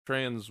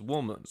trans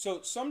woman.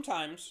 So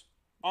sometimes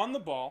on the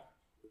ball,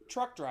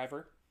 truck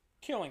driver,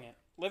 killing it,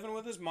 living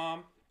with his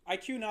mom.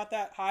 IQ not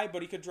that high,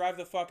 but he could drive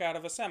the fuck out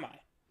of a semi.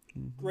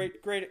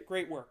 Great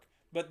work.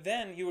 But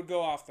then he would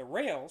go off the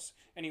rails,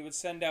 and he would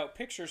send out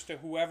pictures to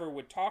whoever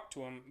would talk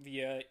to him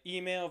via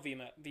email,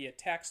 via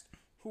text,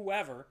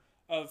 whoever,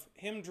 of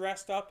him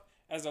dressed up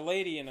as a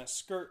lady in a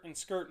skirt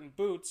and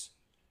boots,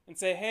 and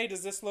say, hey,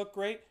 does this look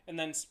great? And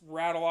then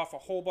rattle off a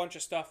whole bunch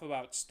of stuff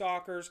about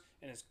stalkers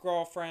and his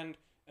girlfriend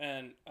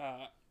and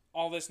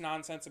all this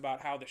nonsense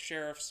about how the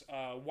sheriff's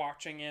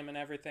watching him and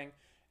everything.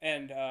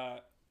 And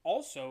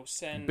also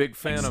send... Big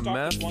fan of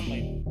meth? One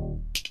lady.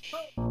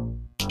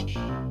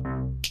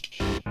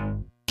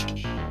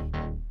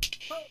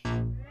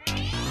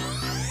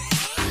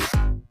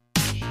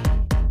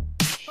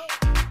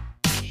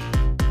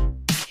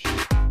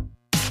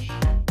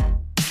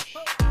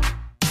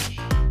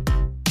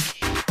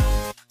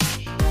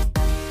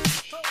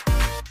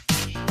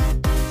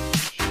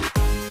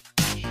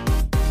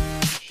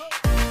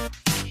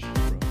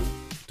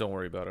 Don't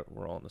worry about it.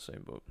 We're all in the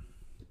same boat.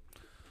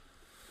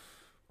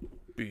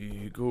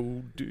 Big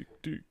old dick.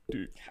 God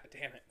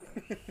damn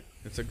it.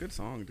 It's a good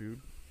song, dude.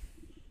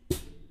 Who's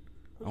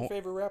your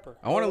favorite rapper?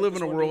 I want to live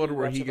in a world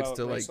where raps he gets about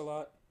to like. race a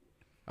lot.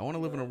 I want to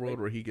live in a world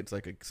where he gets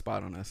like a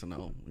spot on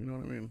SNL. You know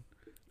what I mean?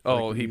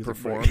 Oh, Like he music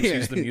performs. break.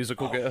 He's the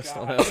musical guest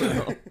on God.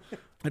 SNL. That'd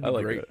I be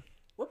like great. that.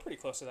 We're pretty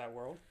close to that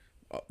world.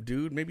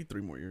 Dude, maybe 3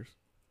 more years.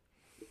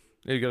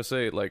 Yeah, you gotta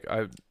say,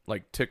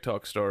 like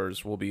TikTok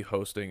stars will be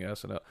hosting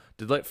SNL.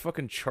 Did like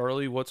fucking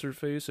Charlie, what's her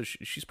face?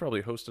 She's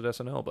probably hosted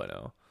SNL by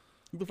now.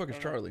 Who the fuck is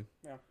Charlie?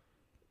 Yeah.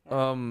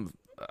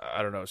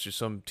 I don't know. It's just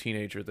some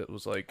teenager that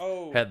was like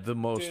Oh, had the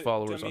most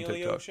followers on D'Amelio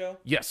TikTok. Show?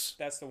 Yes,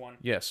 That's the one.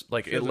 yes.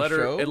 Like She it has a led her.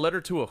 show? It led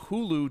her to a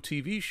Hulu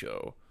TV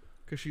show.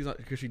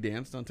 Because she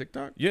danced on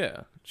TikTok.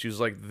 Yeah, she was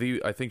like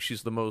I think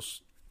she's the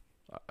most.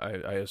 I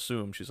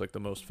assume she's like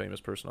the most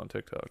famous person on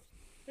TikTok.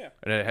 Yeah.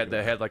 And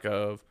they had like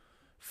a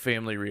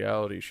family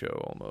reality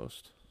show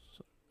almost.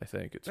 I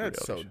think it's a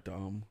That's so reality show.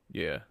 dumb.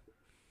 Yeah.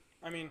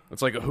 I mean,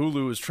 It's like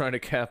Hulu is trying to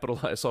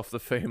capitalize off the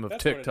fame of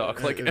That's what it TikTok.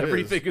 is. Like It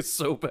everything is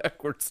so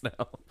backwards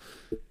now.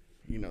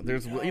 You know,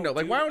 there's no, like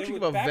dude, why don't it you was-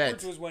 give a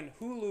backwards vet? was when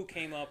Hulu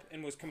came up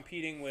and was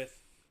competing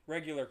with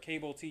regular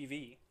cable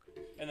TV.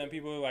 And then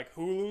people were like,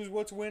 Hulu's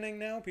what's winning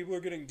now? People are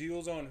getting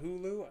deals on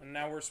Hulu. And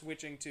now we're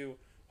switching to,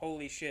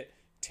 holy shit,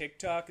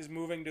 TikTok is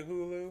moving to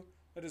Hulu?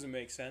 That doesn't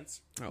make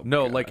sense. Oh,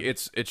 No, God. like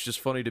it's just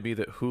funny to me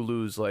that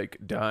Hulu's like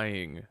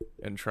dying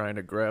and trying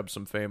to grab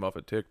some fame off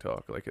of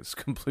TikTok. Like it's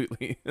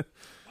completely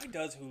Why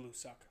does Hulu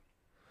suck?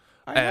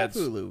 I ads.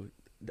 have Hulu.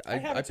 I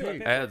have it too, I pay.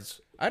 pay-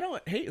 ads. I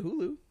don't hate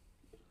Hulu.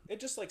 It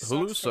just like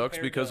Hulu sucks sucks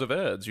compared because to- of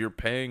ads. You're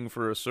paying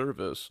for a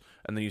service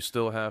and then you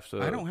still have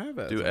to I don't have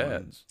ads do on mine.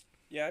 ads.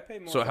 Yeah, I pay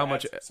more. So for how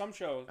much- ads. Some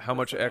shows. How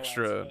much for no ads,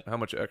 extra? but- How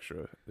much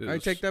extra? Is I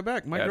take that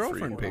back. My ad-free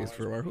girlfriend for pays $4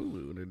 for our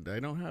Hulu, and I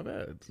don't have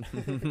ads.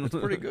 It's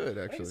pretty good,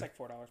 I think actually. it's like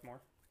 $4 more,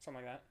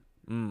 something like that.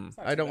 Mm. It's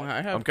not I too don't. bad.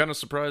 I have. I'm kind of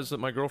surprised that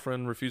my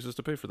girlfriend refuses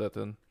to pay for that.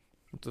 Then,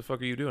 what the fuck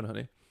are you doing,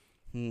 honey?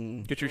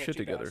 Hmm. Get your Little shit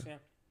cheap together. ass, yeah.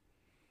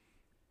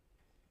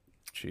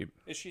 Cheap.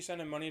 Is she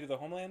sending money to the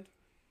homeland?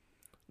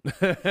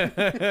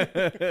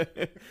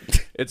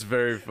 It's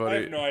very I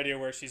funny. have no idea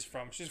where she's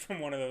from. She's from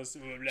one of those.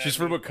 She's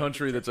from a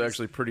country that's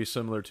actually pretty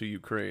similar to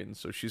Ukraine,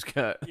 so she's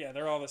got Yeah,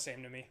 they're all the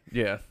same to me.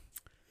 yeah.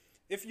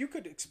 If you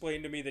could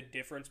explain to me the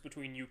difference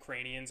between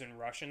Ukrainians and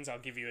Russians, I'll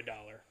give you $1.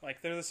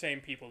 Like, they're the same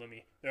people to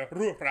me. They're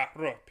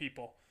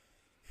people.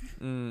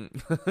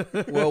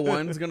 Well,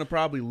 one's gonna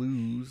probably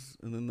lose,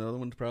 and then the other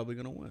one's probably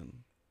gonna win.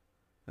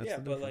 That's Yeah,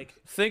 the but difference. like,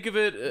 Think of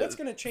it. What's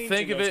gonna change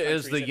Think in of those it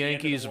as countries the at the end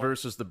of the Yankees war?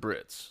 versus the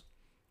Brits.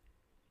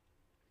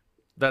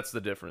 That's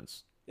the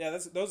difference. yeah,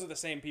 those are the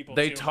same people.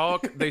 They too.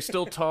 talk. They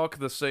still talk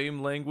the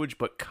same language,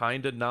 but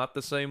kind of not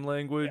the same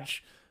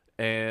language,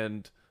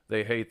 and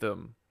they hate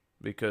them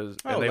because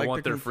and they like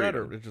want the their freedom.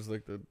 Confederate. It's just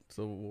like the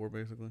Civil War,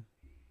 basically.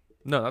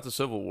 No, not the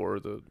Civil War.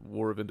 The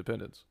War of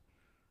Independence.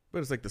 But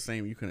it's like the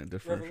same. You couldn't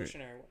differentiate.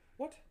 Revolutionary War.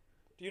 What?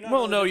 Do you not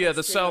Well, know no, the yeah,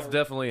 the difference between South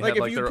definitely Like had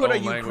if like you their put a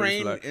own language.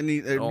 Ukraine Like, and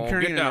a "Oh, Ukrainian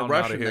get and down a out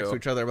Russian of next to here."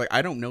 each other, like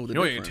I don't know the you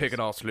difference. ain't taking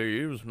off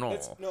sleeves. No.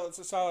 It's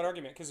a solid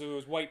argument because it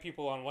was white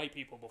people on white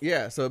people before.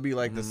 Yeah, so it'd be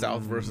like the Mm.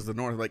 South versus the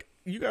North. Like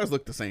you guys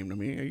look the same to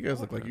me. You guys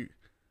look like you.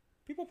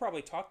 People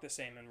probably talked the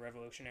same in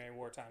Revolutionary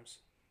War times.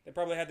 They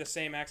probably had the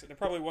same accent. There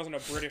probably wasn't a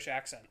British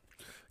accent.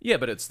 Yeah,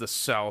 but it's the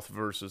South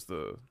versus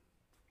the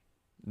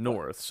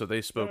North, so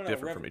they spoke no,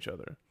 different from each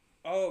other.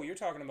 Oh, you're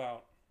talking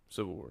about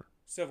Civil War.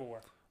 Civil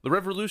War. The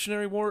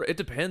Revolutionary War, it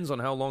depends on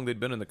how long they'd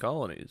been in the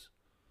colonies.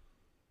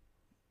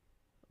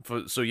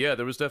 So yeah,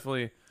 there was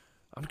definitely.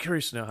 I'm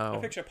curious to know I how.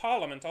 picture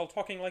Parliament all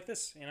talking like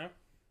this, you know?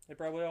 They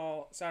probably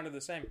all sounded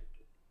the same.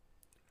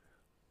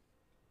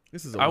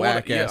 This is a I wanna-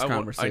 whack ass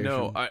conversation. I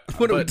know.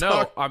 What are we But no,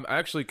 talking- I'm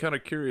actually kind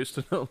of curious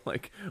to know.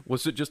 Like,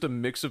 was it just a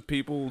mix of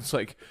people? It's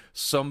like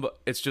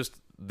It's just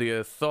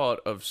the thought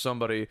of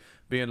somebody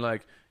being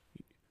like,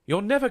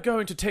 You're never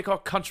going to take our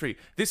country.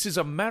 This is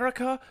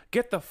America.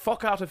 Get the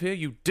fuck out of here,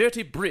 you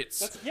dirty Brits.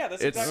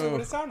 That's exactly what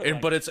it sounded like.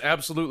 But it's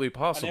absolutely And they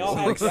possible. all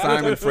had Like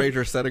Simon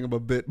Fraser setting up a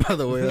bit, by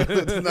the way.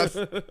 That's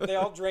not- They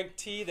all drank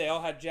tea. They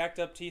all had jacked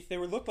up teeth. They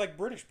looked like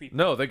British people.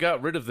 No, they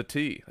got rid of the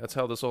tea. That's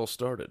how this all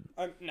started.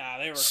 Nah,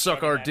 they were Suck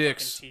chugging our that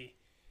dicks. fucking tea.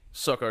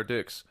 Suck our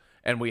dicks.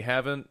 And we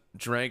haven't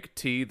drank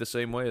tea the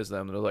same way as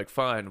them. They're like,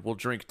 fine, we'll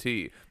drink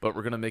tea, but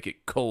we're going to make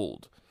it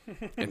cold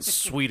and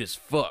sweet as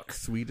fuck.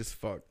 sweet as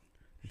fuck.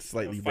 It's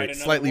slightly We'll fight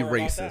another slightly war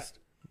about racist.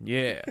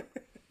 Yeah.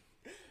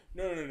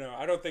 No.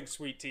 I don't think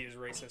sweet tea is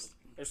racist.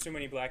 There's too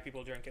many black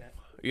people drinking it.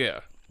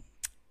 Yeah.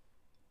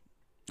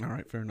 All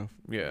right, fair enough.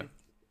 Yeah.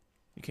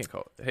 You can't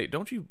call it. Hey,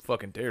 don't you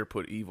fucking dare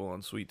put evil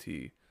on sweet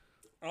tea.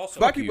 Also,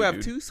 Black you, people have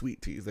dude. 2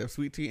 sweet teas. They have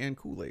sweet tea and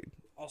Kool-Aid.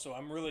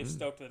 I'm really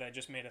stoked that I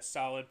just made a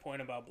solid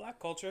point about black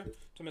culture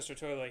to Mr.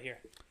 Toilet here.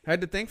 I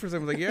had to think for a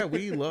second. I was like, yeah,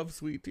 we love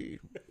sweet tea.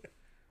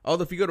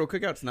 Although if you go to a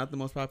cookout, it's not the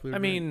most popular I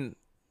drink. mean,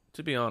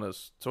 to be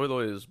honest, Soy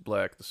Loy is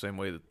black the same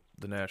way that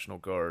the National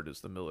Guard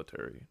is the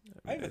military.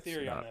 I have a it's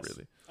theory on not this.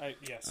 Really.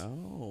 Yes.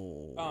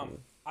 Oh.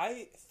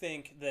 I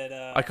think that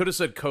I could have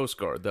said Coast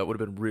Guard. That would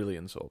have been really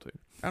insulting.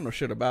 I don't know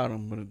shit about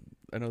them,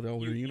 but I know they all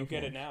wear you uniforms.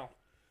 get it now.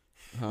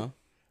 Huh?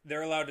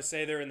 They're allowed to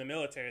say they're in the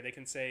military. They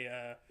can say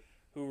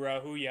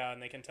hoorah, hooyah,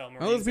 and they can tell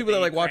Marines. Oh, those people that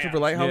they like eat watch over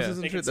crayons. lighthouses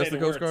Yeah. They and can shit. That's say the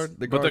the Coast words. Guard.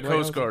 They But the guard Coast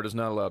lighthouses? Guard is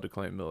not allowed to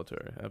claim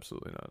military.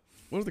 Absolutely not.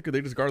 What is the?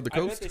 They just guard the I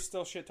bet coast. they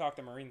still shit talk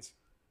the Marines.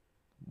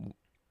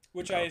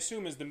 Which I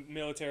assume is the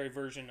military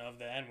version of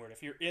the N-word.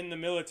 If you're in the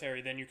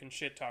military, then you can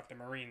shit talk the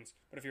Marines.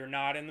 But if you're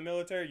not in the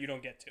military, you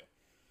don't get to.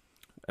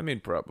 I mean,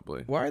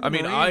 probably. Why are the I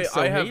mean, Marines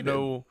so I have hated?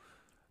 no.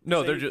 They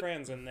No, they're eat just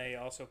crayons and they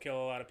also kill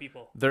a lot of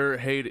people. they're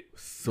hate.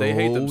 So They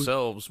hate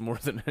themselves more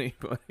than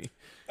anybody.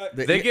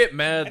 They- They get I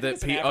mad think that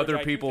it's an average other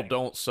IQ people thing.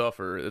 don't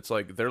suffer. It's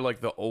like they're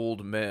like the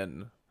old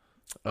men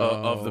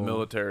of the Oh.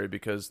 military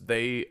because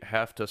they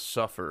have to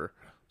suffer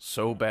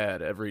so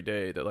bad every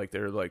day that like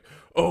they're like,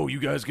 oh, you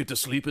guys get to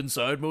sleep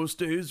inside most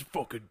days,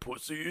 fucking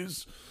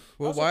pussies. I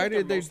Well, also why think they're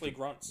did they mostly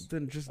grunts?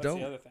 then just That's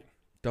the other thing.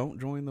 don't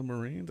join the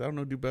Marines? I don't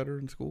know. Do better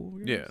in school?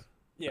 I guess?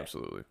 Yeah,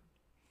 absolutely.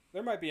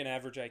 There might be an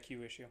average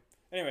IQ issue.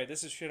 Anyway,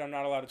 this is shit I'm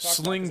not allowed to talk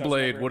Sling about.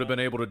 Blade would have been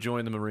able to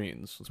join the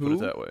Marines. Let's put Who? it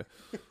that way.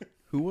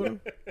 Who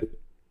would?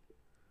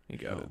 He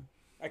got it.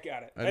 I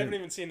got it. I I haven't didn't-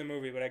 even seen the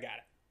movie, but I got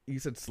it. You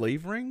said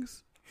slave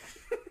rings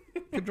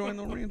could join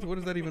the Marines. What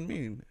does that even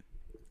mean?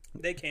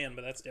 They can,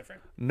 but that's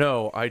different.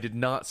 No, I did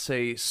not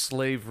say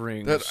slave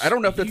rings. I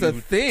don't know if that's a you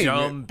thing.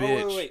 Dumb Oh,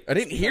 bitch. wait. I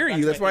didn't hear Back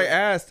you. to That's my why I theory.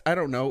 asked. I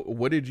don't know.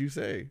 What did you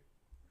say?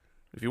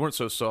 If you weren't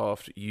so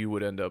soft, you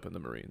would end up in the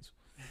Marines.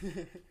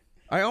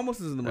 I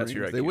almost was in the That's Marines.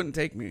 your They IQ. wouldn't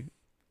take me.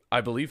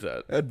 I believe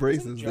that. I had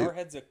braces. Isn't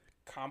Jarhead's a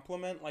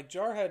compliment? Like,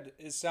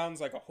 Jarhead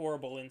sounds like a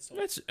horrible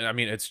insult. I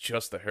mean, it's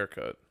just the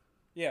haircut.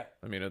 Yeah.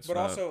 I mean, it's But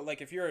not, also,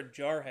 like, if you're a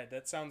jarhead,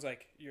 that sounds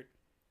like you're...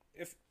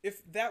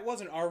 If that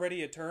wasn't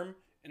already a term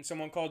and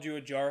someone called you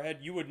a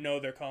jarhead, you would know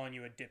they're calling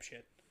you a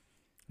dipshit.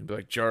 you'd be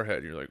like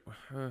jarhead. You're like,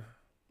 huh.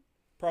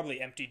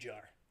 Probably empty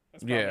jar.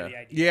 That's probably Yeah. the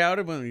idea. Yeah, I would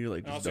have been. You're like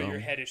And just also, dumb. your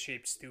head is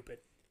shaped stupid.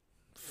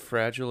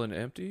 fragile and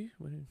empty.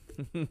 What do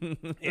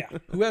you- Yeah.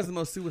 Who has the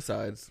most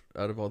suicides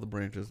out of all the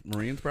branches?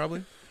 Marines,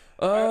 probably.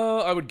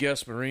 I would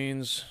guess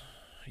Marines.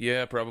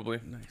 Yeah, probably.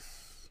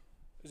 Nice.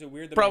 Is it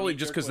weird that Probably my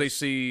just knee-jerk because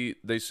was-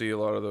 they see a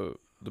lot of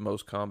the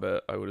most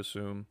combat. I would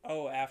assume.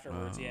 Oh,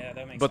 afterwards. Yeah,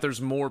 that makes But sense.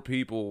 there's more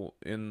people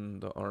in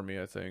the army,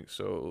 I think.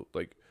 So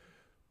like,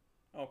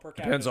 Oh, per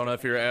capita. depends on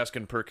if you're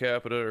asking per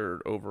capita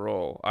or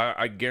overall.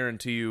 I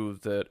guarantee you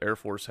that Air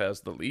Force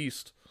has the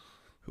least.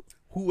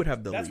 Who would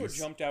have the That's least?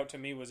 what jumped out to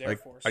me was Air Like,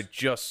 Force. I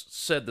just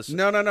said this.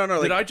 No. Did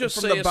Like, I just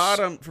from say the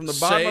bottom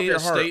of your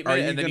heart? statement Are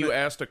you and then you gonna-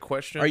 asked a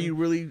question? Are you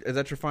really? Is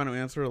that your final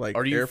answer? Like,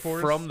 Are you Air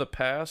Force from the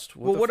past?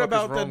 Well, the what fuck is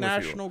about the wrong with you?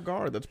 National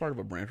Guard? That's part of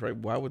a branch, right?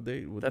 Why would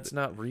they? That's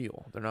not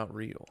real. They're not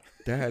real.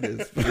 that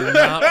is. They're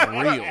not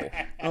real.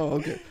 Oh,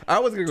 okay. I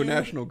was gonna go Dude.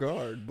 National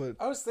Guard, but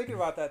I was thinking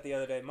about that the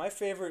other day. My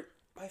favorite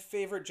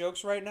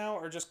jokes right now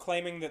are just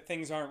claiming that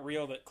things aren't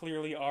real that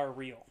clearly are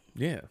real.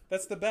 Yeah.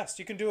 That's the best.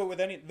 You can do it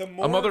with any. The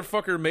more A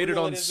motherfucker made it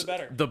real on it is, the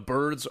better. the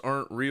birds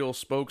aren't real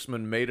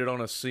spocusman made it on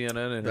a CNN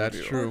interview.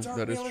 That's true. Birds aren't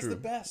That is real is true. the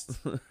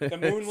best. The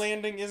moon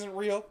landing isn't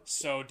real.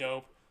 So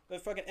dope. The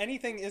fucking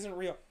anything isn't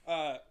real.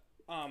 The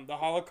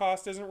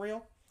Holocaust isn't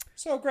real.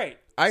 So great.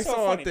 I so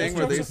saw a funny. thing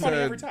Those where jokes they are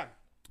funny every said- time.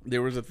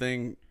 there was a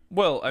thing.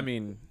 Well, I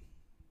mean,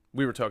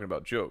 we were talking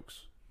about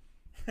jokes.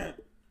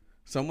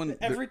 Someone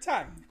Every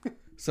time.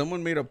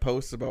 someone made a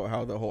post about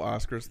how the whole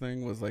Oscars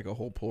thing was like a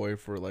whole ploy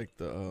for like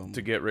the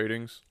To get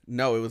ratings.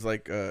 no, it was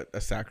like a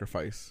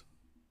sacrifice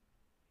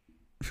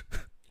for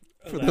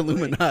the Elaborate.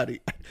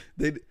 Illuminati.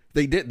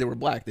 They did. They were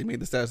black. They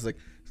made the status like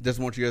just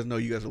want you guys to know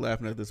you guys are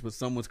laughing at this, but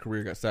someone's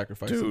career got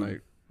sacrificed Dude. tonight.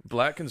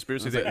 Black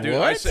conspiracy. I was like, Dude,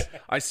 what?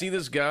 I see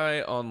this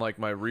guy on like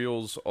my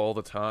reels all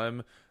the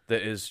time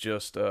that is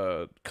just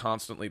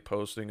constantly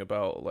posting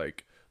about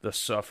like the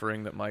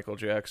suffering that Michael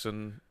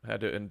Jackson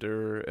had to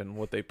endure and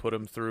what they put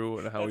him through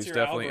and how That's he's your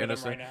definitely algorithm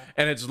innocent. right now.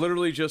 And it's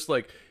literally just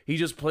like he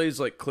just plays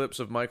like clips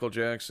of Michael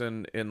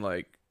Jackson in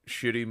like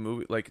shitty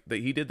movie like that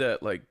he did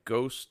that like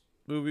ghost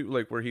movie,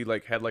 like where he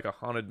like had like a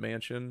haunted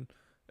mansion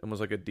and was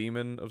like a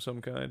demon of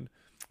some kind?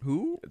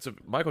 Who? It's a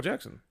Michael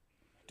Jackson.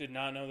 Did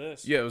not know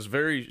this. Yeah, it was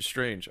very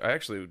strange. I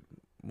actually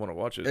want to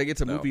watch it. Like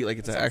it's a now. movie. Like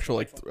it's an sounds actual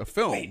like delightful. a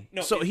film. Wait,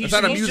 no. So he's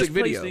not a he's music just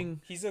video.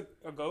 placing- He's a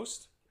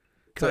ghost.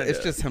 So it's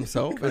Kinda. just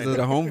himself. Is it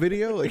a home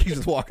video? Like he's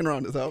just walking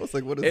around his house.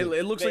 Like what is It, it?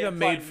 it looks They like a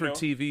applied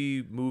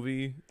made-for-TV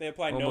movie. They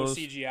applied Almost.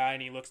 no CGI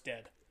and he looks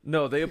dead.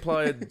 No, they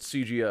applied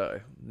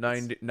CGI,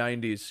 90s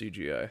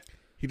CGI.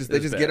 They It's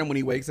just bad. get him when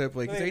he wakes up.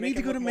 Like They he's like, I make need to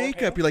him go to look more makeup.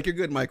 pale? You're like, you're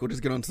good, Michael.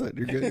 Just get on set.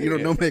 You're good. You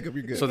don't know makeup.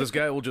 You're good. So this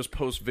guy will just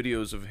post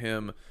videos of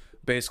him,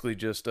 basically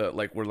just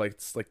like where like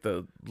it's like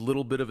the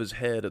little bit of his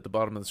head at the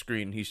bottom of the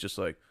screen. He's just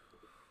like,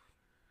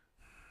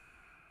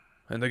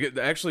 and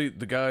actually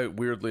the guy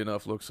weirdly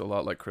enough looks a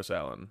lot like Chris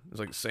Allen. It's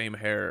like same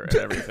hair and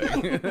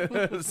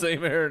everything,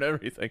 same hair and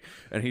everything,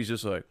 and he's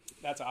just like,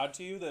 That's odd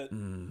to you that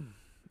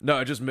no,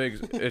 it just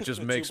makes the two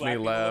me black people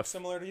look laugh.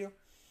 similar to you.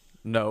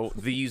 No,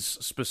 these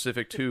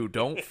specific two,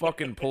 don't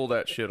fucking pull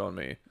that shit on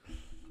me.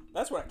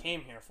 That's what I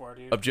came here for,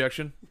 dude.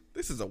 Objection.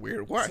 this is a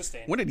weird. Why?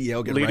 Sustained. When did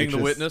Yale get Leading righteous?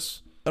 the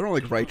witness. I don't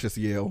like righteous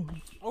Yale.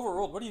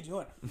 Overruled. What are you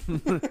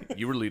doing?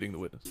 You were leading the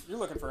witness. You're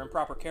looking for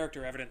improper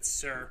character evidence,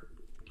 sir.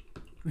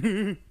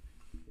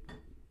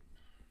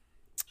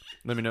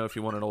 Let me know if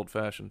you want an old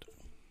fashioned.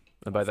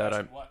 And by that,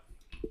 I'm What?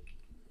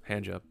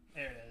 hand job.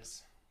 There it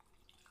is.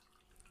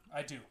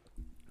 I do.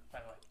 By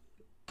the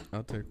way.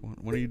 I'll take one.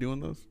 When are you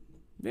doing those?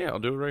 Yeah, I'll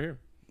do it right here.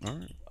 All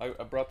right.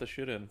 I brought the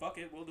shit in. Fuck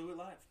it. We'll do it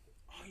live.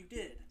 Oh, you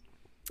did.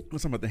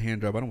 Let's talk about the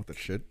hand job. I don't want the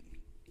shit.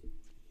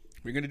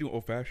 We're gonna do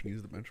old fashioned.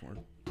 Use the benchmark.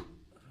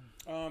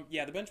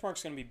 Yeah, the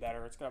benchmark's gonna be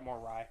better. It's got more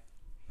rye.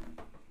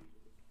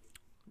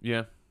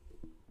 Yeah.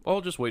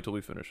 I'll just wait till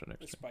we finish the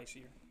next It's thing.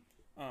 spicier.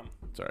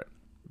 It's alright.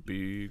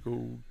 Big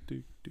old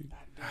dick dick.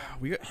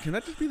 Can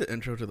that just be the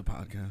intro to the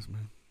podcast,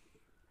 man?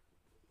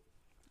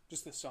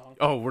 Just this song.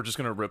 Oh, we're just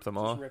gonna rip them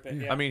off? rip it,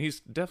 yeah. I mean,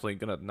 he's definitely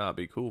gonna not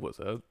be cool with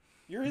that.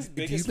 You're his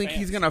biggest Do you think fans.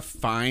 he's gonna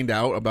find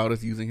out about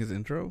us using his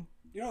intro?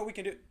 You know what we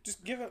can do?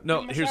 Just give it. No,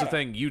 give him a here's the shout-out.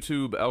 thing.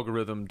 YouTube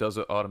algorithm does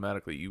it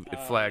automatically. It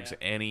flags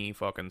yeah. any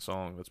fucking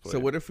song that's played. So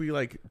what if we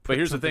like? But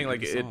here's the thing,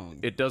 something like in the song?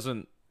 it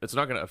doesn't. It's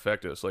not going to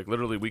affect us. Like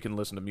literally, we can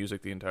listen to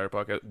music the entire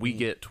podcast. We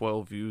get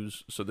 12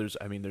 views, so there's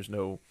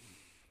no.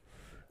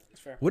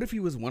 That's fair. What if he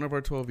was one of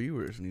our 12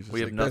 viewers and he's just We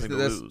have like, nothing to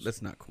that's, lose.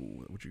 That's not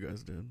cool what you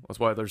guys did. That's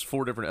why there's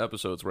 4 different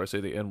episodes where I say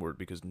the N word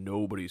because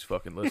nobody's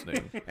fucking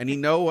listening. And you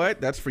know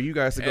what? That's for you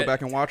guys to go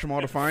back and watch them all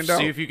to find out.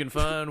 See if you can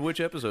find which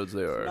episodes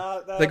they are.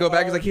 Not that They go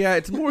back. He's hard. like, yeah,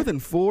 it's more than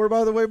 4,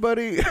 by the way,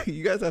 buddy.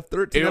 You guys have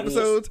 13 It-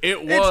 episodes. it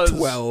It's was-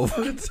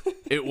 12.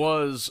 It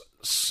was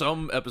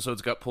some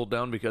episodes got pulled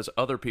down because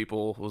other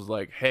people was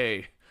like,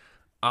 "Hey,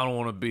 I don't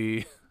want to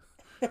be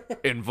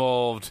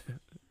involved,"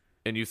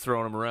 and you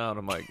throwing them around.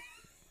 I'm like,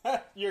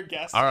 Your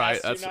guest all right,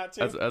 asked you not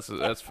to.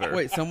 that's fair.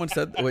 Wait, someone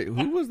said. Wait,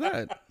 who was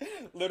that?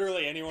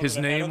 Literally anyone. His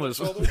with a head name on their was-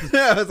 shoulders.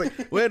 Yeah, I was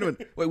like, wait a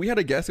minute. Wait, we had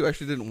a guest who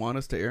actually didn't want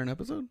us to air an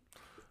episode.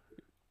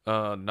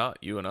 Not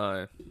you and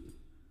I.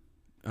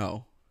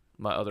 Oh,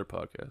 My other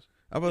podcast.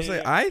 I was Yeah, say,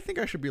 yeah. I think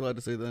I should be allowed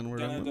to say the N word.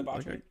 Done a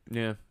debauchery?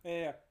 Yeah.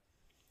 Yeah.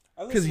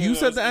 Because you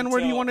said the N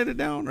word, he wanted it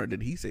down, or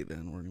did he say the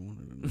N word, he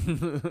wanted it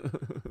down?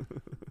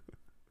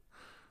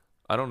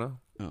 I don't know.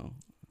 Oh,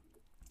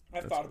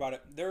 I've thought about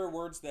it. There are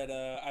words that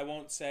I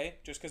won't say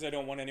just because I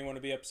don't want anyone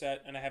to be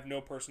upset, and I have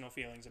no personal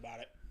feelings about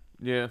it.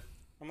 Yeah.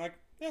 I'm like,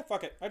 yeah,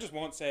 fuck it. I just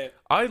won't say it.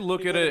 I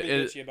look People at would be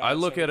it. bitchy about I it,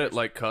 look so at it there's-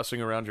 like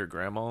cussing around your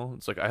grandma.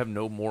 It's like I have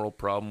no moral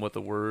problem with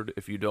the word.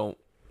 If you don't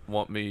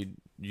want me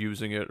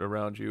using it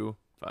around you,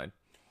 fine.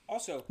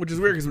 Also, which is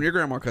weird because when your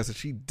grandma cusses,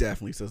 she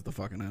definitely says the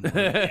fucking N word.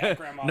 yeah,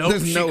 grandma. No,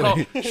 There's she, no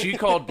called, way. she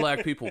called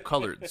black people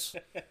coloreds.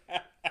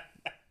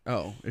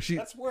 Oh, is she?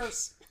 That's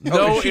worse.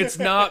 No, is she- it's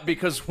not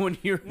because when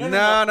you're No,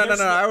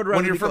 I would rather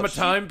when you're be from a called-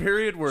 time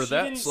period where She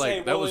that's didn't like say,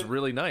 that well, was it-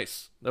 really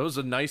nice. That was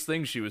a nice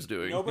thing she was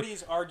doing.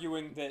 Nobody's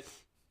arguing that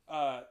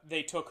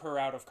they took her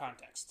out of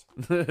context.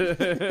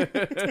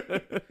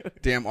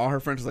 Damn, all her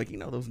friends are like,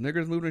 those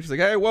niggers moved in. She's like,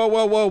 hey, whoa.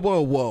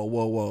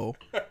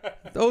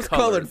 Those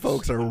colored Coloreds.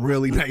 folks are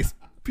really nice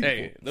people.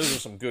 Hey, those are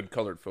some good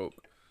colored folk.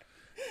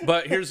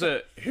 But here's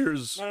No.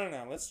 Let's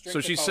drink. so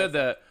the she color. said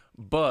that,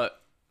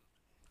 but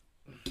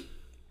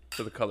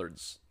to the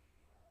coloreds.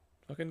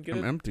 Fucking get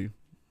I'm it. empty.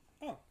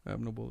 Oh. I have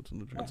no bullets in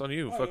the drink. That's on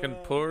you. Oh, Fucking yeah,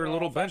 pour a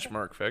little old-fashioned?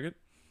 benchmark, faggot.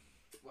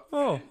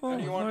 Oh,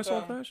 do you want, nice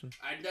old fashioned.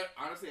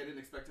 Honestly, I didn't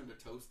expect him to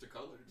toast to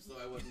colored, so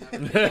I wasn't I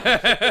didn't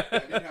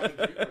have a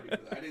drink ready for that.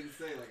 I didn't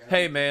say, like,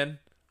 Hey man,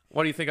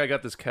 why do you think I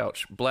got this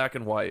couch? Black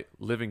and white,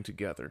 living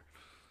together.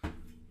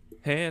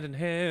 Hand in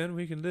hand,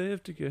 we can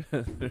live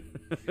together.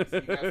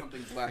 you got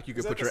something black you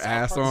could that put the your South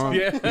ass Park on. song?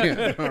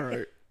 Yeah. All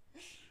right.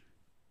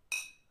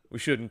 We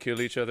shouldn't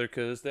kill each other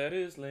because that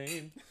is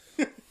lame.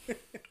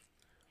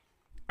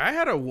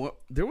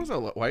 There was a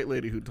white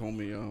lady who told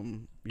me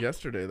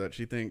yesterday that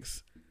she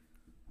thinks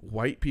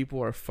white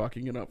people are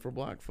fucking it up for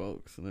black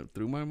folks, and it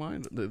threw my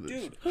mind.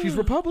 Dude. She's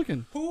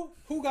Republican. Who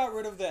got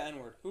rid of the N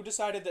word? Who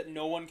decided that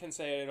no one can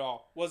say it at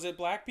all? Was it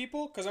black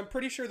people? Because I'm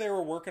pretty sure they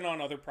were working on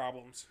other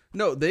problems.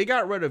 No, they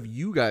got rid of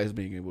you guys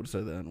being able to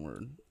say the N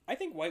word. I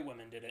think white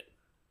women did it.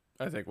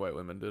 I think white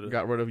women did it.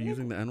 Got rid of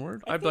using the N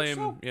word. I think blame.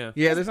 so. Yeah.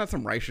 Yeah, there's not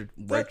some righteous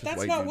That's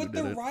white not dude what who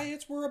the did it.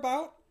 riots were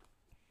about.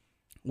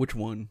 Which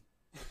one?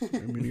 I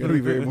mean, you gotta be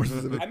very more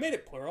specific. I made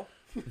it plural.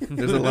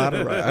 There's a lot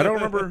of riots. I don't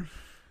remember.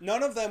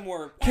 None of them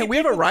were. Can "White we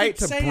have a people right keep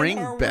to saying bring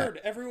our back-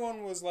 word."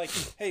 Everyone was like,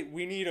 "Hey,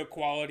 we need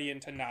equality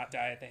and to not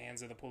die at the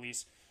hands of the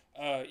police."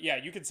 Yeah,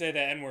 you could say the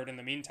N word in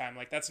the meantime.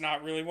 Like that's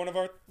not really one of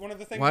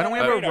the things. Why don't we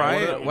on have our a radar.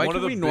 riot? Why one can't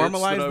of we the bits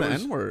normalize that I the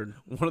was- N word?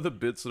 One of the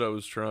bits that I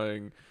was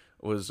trying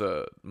was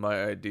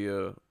my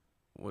idea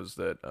was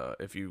that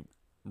if you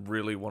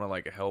really want to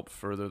like help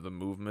further the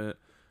movement,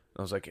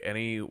 I was like,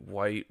 any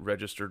white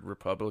registered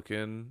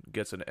Republican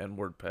gets an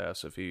N-word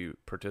pass if he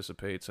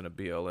participates in a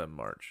BLM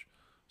march.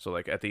 So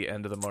like at the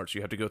end of the march,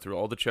 you have to go through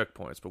all the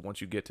checkpoints, but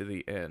once you get to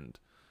the end,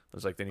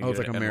 it's like then you Oh, it's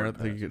get like a an N-word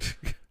marathon.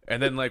 pass.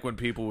 And then like when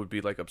people would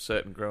be like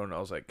upset and groan, I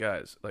was like,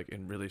 guys, like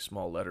in really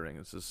small lettering,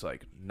 this is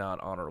like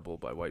not honorable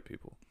by white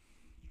people.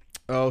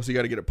 Oh, so you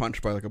got to get it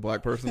punched by like a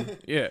black person?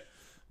 Yeah.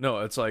 No,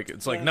 it's like No,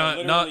 not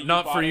literally, you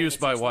not bought for it, use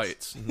it's by useless.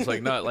 whites. It's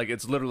like not like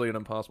it's literally an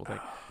impossible thing.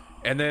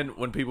 And then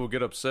when people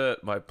get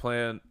upset, my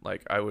plan,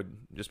 like I would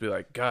just be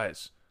like,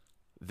 guys,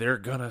 they're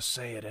gonna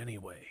say it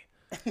anyway.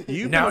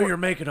 Now you're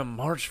making a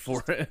march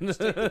for it. Take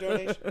the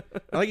donation.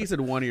 I like you said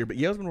 1 year, but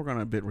Yale's been working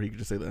on a bit where he could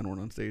just say the N word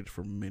on stage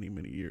for many,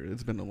 many years.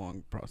 It's been a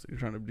long process. You're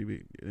trying to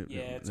be.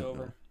 Yeah, it's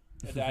over.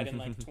 It died in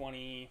like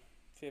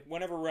 2015.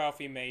 Whenever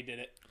Ralphie May did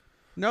it,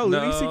 No, No.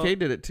 Louis C.K.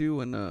 did it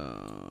too, and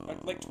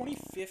like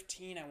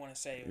 2015, I want to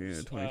say. It Yeah,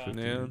 was, 2015.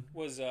 Yeah.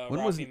 Was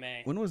when was Ralphie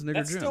May? when was Nigger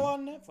That's Jim? still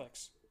on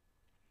Netflix.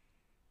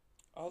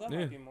 Oh, that Yeah.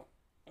 might be more.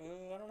 I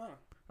don't know.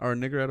 Our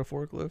nigger at a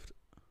forklift.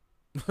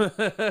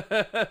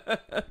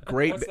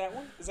 Great. What's that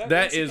one? Is that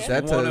That Louis is CK?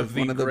 That's one a- of the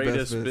one of the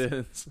greatest best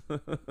bits.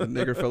 The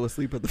nigger fell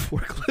asleep at the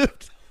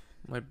forklift.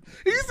 My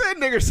He said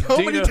nigger so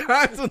many Dino-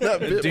 times in that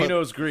bit.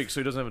 Dino's Greek, so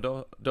he doesn't have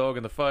a dog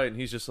in the fight, and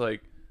he's just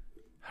like,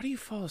 how do you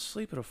fall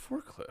asleep at a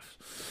forklift?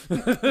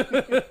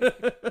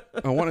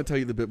 I want to tell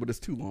you the bit, but it's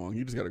too long.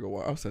 You just got to go.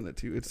 I'll send it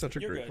to you. It's such a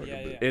You're great good, fucking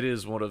yeah, bit. yeah. It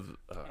is one of.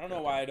 I don't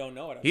know why I don't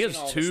know it. I've He seen has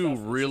all the two stuff,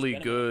 it's really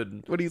just been a minute.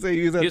 What good. do you say?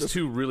 He was at He has the,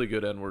 two really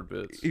good N-word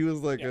bits. He was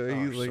like, Yeah.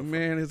 he's Oh, like, so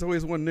man, there's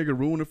always one nigga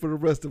ruining it for the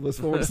rest of us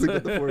falling asleep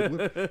at the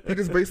forklift. He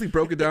just basically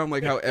broke it down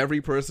like how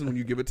every person, when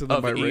you give it to them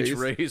Of by each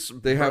race, race,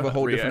 they have a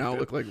whole different reacted.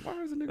 outlook. Like,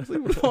 why is a nigga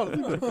sleeping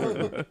falling asleep at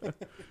a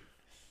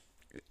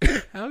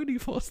forklift? How do you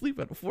fall asleep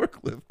at a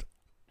forklift?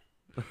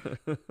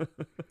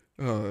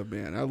 Oh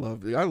man, I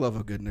love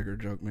a good nigger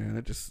joke, man.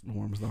 It just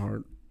warms the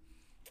heart.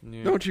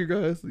 Yeah. Don't you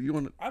guys? You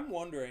want to? I'm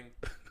wondering,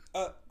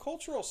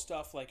 cultural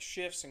stuff like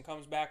shifts and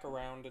comes back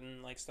around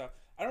and like stuff.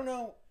 I don't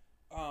know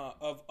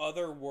of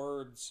other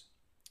words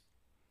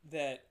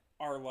that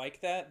are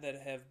like that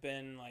have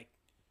been like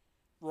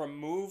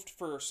removed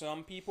for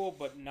some people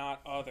but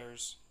not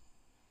others.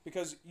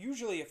 Because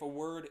usually if a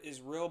word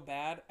is real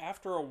bad,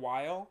 after a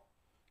while,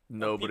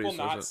 Nobody people says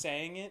not it.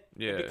 saying it,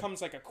 Yeah. it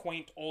becomes like a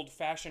quaint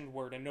old-fashioned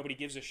word and nobody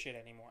gives a shit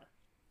anymore.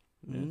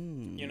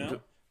 Mm. You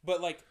know?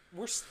 But like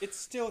it's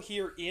still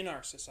here in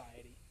our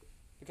society.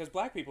 Because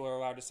black people are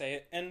allowed to say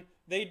it and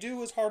they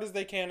do as hard as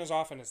they can as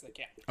often as they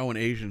can. Oh, and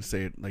Asians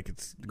say it like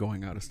it's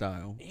going out of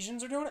style.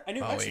 Asians are doing it? I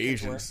knew Oh, Mexicans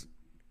Asians.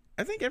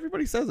 I think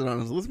everybody says it,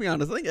 honestly. Let's be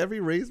honest. I think every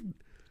race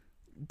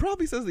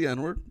probably says the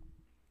N-word. were.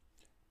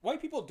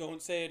 White people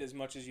don't say it as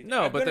much as you think.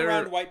 No, I've but been they're-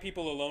 around white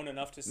people alone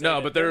enough to say No,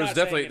 that but they're there's not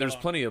saying definitely it there's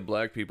alone. plenty of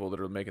black people that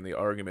are making the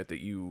argument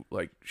that you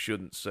like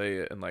shouldn't say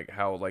it and like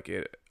how like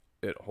it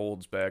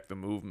holds back the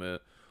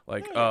movement.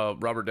 Like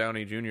Robert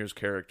Downey Jr.'s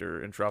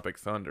character in Tropic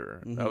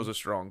Thunder, that was a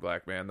strong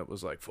black man that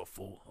was like, for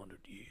 400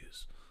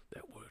 years,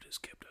 that word has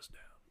kept us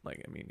down.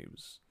 Like, I mean, he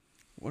was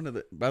One of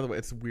the. By the way,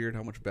 it's weird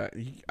how much back.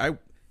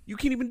 You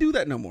can't even do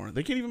that no more.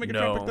 They can't even make a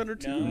Tropic Thunder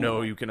 2.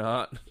 No, you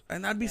cannot.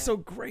 And that'd be so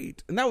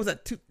great. And that was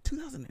at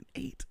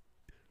 2008.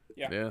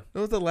 Yeah. Yeah, That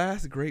was the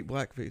last great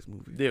blackface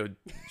movie. dude,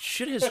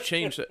 shit has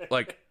changed.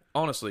 Like,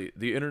 honestly,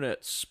 the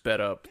internet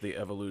sped up the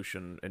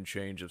evolution and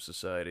change of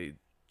society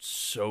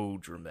so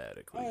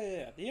dramatically. Oh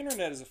yeah, the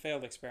internet is a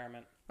failed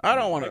experiment. I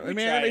don't want Like, to. we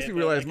Man, it tried makes it, me but,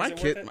 realize like, my is it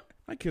worth kid, it?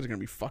 my kids are gonna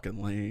be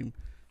fucking lame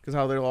because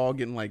how they're all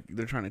getting like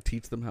they're trying to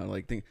teach them how to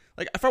like think.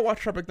 Like if I watch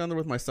Tropic Thunder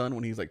with my son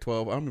when he's like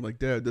 12, I'm gonna be like,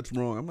 Dad, that's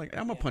wrong. I'm like,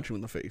 I'm gonna punch you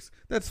in the face.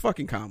 That's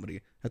fucking comedy.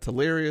 That's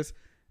hilarious.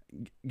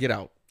 Get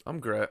out. I'm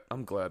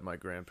glad my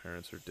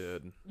grandparents are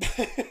dead.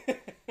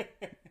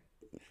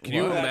 Can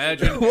you What?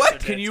 imagine? What?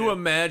 Can you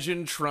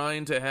imagine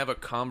trying to have a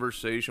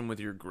conversation with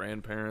your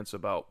grandparents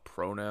about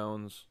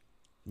pronouns?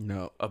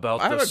 No.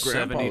 About I the have a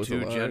grandpa who's 72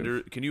 alive.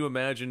 gender? Can you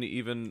imagine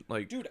even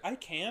like? Dude, I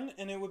can,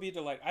 and it would be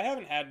like I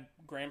haven't had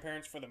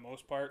grandparents for the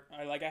most part.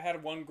 I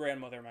had one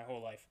grandmother my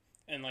whole life,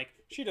 and like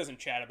she doesn't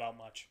chat about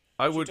much.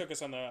 I She took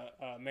us on the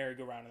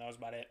merry-go-round, and that was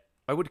about it.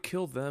 I would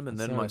kill them and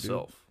then Sorry,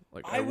 myself.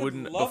 Like I would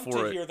wouldn't love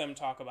before to hear them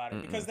talk about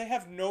it because they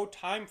have no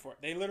time for it.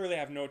 They literally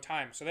have no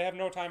time, so they have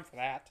no time for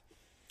that.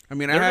 I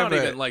mean, They're I have not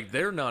a, even like.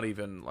 They're not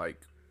even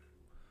like.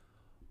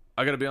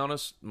 I gotta be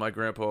honest. My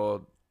grandpa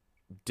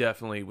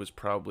definitely was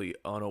probably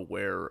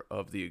unaware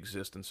of the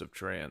existence of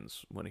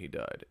trans when he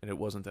died, and it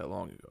wasn't that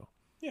long ago.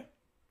 Yeah.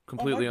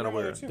 Completely my grandmother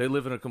unaware. too. They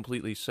live in a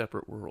completely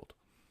separate world.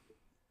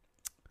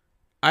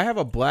 I have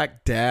a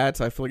black dad,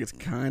 so I feel like it's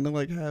kind of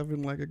like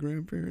having like a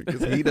grandparent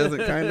because he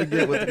doesn't kind of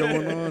get what's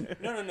going on.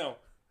 No.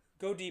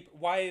 Go deep.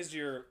 Why is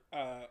your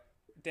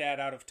dad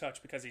out of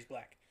touch because he's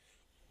black?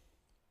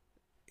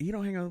 You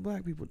don't hang out with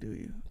black people, do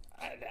you?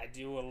 I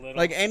do a little.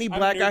 Like any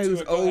black guy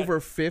who's over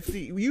 50.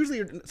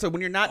 Usually, so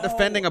when you're not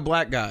defending a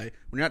black guy,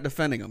 when you're not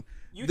defending him,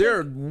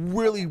 they're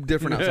really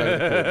different outside of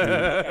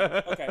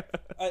the court.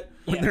 Okay.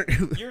 Yeah.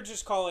 You're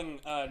just calling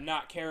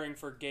not caring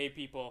for gay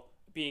people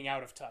being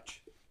out of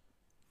touch.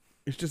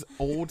 It's just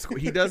old school.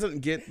 He doesn't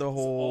get the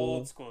whole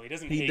old school. He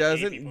doesn't. He hate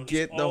doesn't gay people.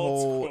 get the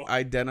whole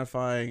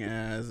identifying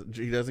as.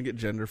 He doesn't get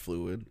gender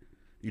fluid.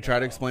 You try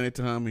to explain it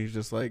to him, he's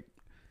just like,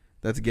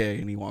 "That's gay,"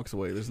 and he walks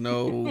away. There's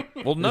no.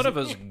 Well, none of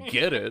us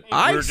get it.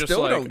 I We're just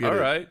still like, don't get it. all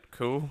right,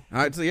 cool.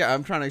 So yeah,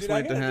 I'm trying to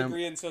explain I got to a him.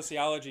 degree in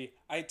sociology.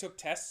 I took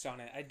tests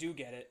on it. I do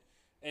get it.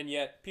 And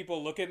yet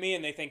people look at me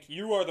and they think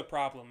you are the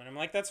problem, and I'm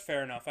like, that's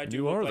fair enough. I do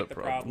You look are like the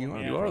the problem.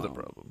 problem. You are the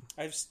problem.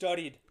 I've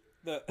studied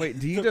the. Wait,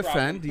 do you the defend?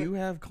 problem. Do you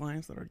have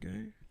clients that are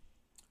gay?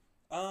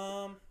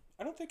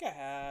 I don't think I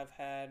have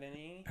had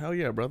any. Hell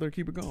yeah, brother,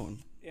 keep it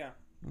going. Yeah.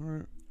 All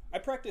right. I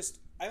practiced.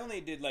 I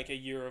only did like a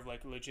year of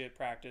like legit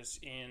practice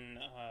in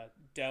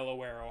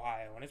Delaware,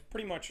 Ohio, and it's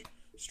pretty much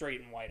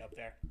straight and white up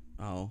there.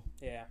 Oh.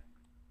 Yeah.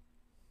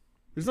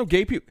 There's no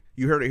gay people.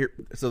 You heard it here.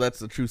 So that's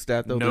the true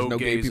stat, though. No, There's no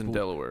gays gay people in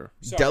Delaware.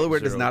 Sorry. Delaware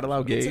does 0%. not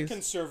allow gays. It's a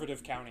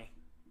conservative county.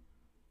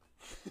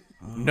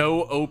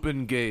 No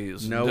open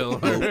gays. No in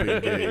Delaware.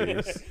 open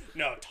gays.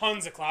 No,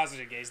 tons of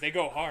closeted gays. They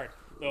go hard.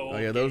 Oh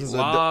yeah, those A are the.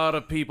 lot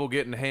of people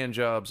getting hand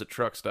jobs at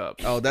truck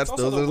stops. Oh, that's It's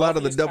also those. There's a the lot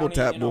of the wealthiest double county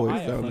tap in boys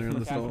Ohio down for there in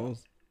the capital.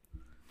 stalls.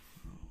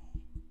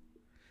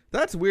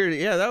 That's weird.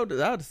 Yeah, that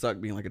would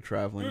suck being like a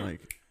traveling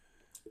like.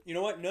 You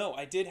know what? No,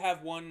 I did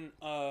have one.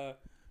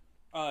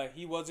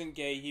 He wasn't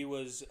gay. He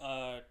was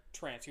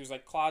trans. He was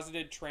like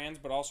closeted trans,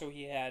 but also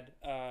he had.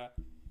 How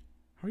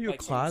are you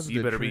like a closeted?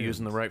 You better be trans?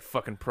 using the right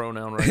fucking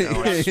pronoun right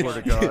now. I swear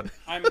to God.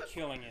 I'm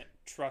killing it.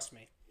 Trust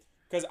me,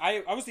 because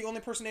I was the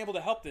only person able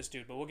to help this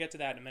dude. But we'll get to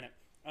that in a minute.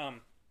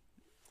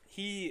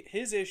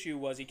 His issue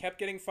was he kept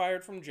getting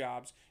fired from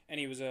jobs, and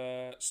he was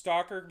a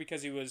stalker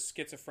because he was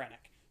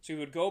schizophrenic. So he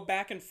would go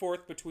back and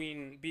forth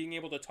between being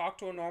able to talk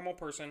to a normal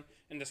person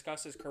and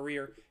discuss his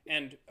career,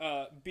 and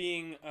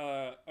being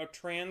a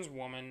trans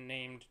woman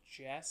named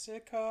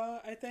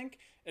Jessica, I think.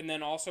 And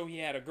then also he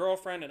had a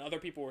girlfriend, and other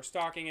people were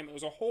stalking him. It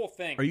was a whole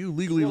thing. Are you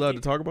legally allowed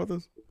to talk about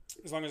this?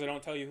 As long as I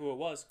don't tell you who it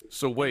was.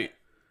 So wait,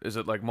 is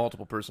it like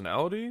multiple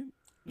personality?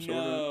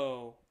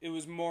 No, it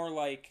was more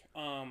like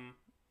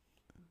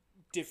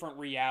different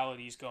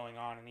realities going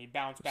on, and he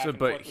bounced back So, and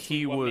forth but between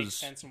he what makes was,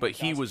 sense and but what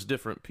he doesn't. was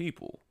different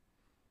people.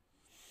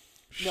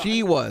 No, She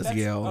I mean, was, that's,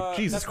 yo.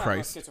 Jesus that's not what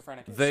Christ.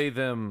 schizophrenic is. They,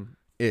 them.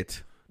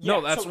 It. Yeah,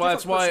 No, that's so why. different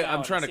That's why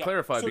I'm personalities, trying to yeah.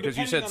 clarify So because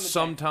you depending said on the day.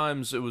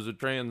 sometimes it was a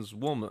trans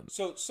woman.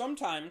 So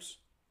sometimes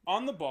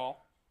on the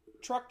ball,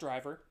 truck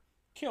driver,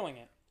 killing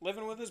it,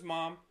 living with his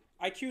mom.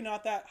 IQ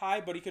not that high,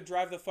 but he could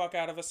drive the fuck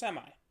out of a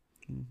semi.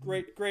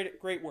 Great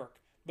work.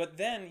 But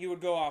then he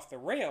would go off the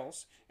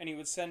rails, and he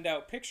would send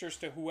out pictures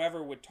to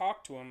whoever would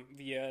talk to him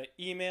via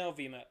email,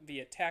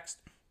 via text,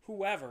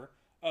 whoever,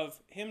 of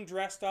him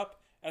dressed up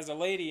as a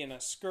lady in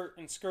a skirt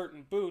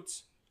and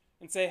boots,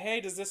 and say,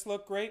 hey, does this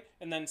look great?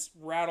 And then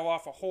rattle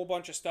off a whole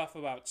bunch of stuff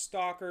about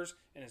stalkers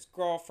and his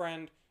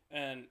girlfriend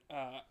and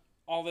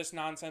all this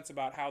nonsense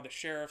about how the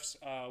sheriff's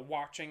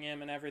watching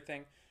him and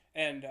everything.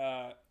 And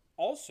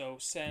also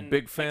send...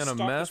 Big fan of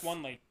stalk meth? This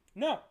one lady.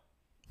 No,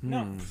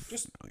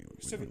 just...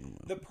 So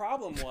the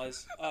problem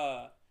was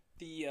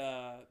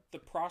the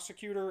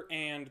prosecutor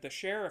and the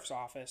sheriff's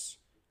office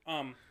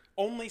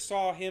only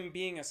saw him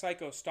being a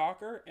psycho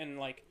stalker and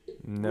like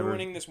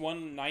ruining this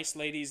one nice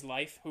lady's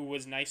life who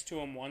was nice to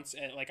him once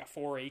at like a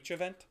 4-H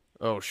event.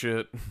 Oh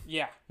shit!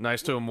 Yeah,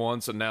 Nice to him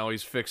once, and now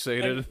he's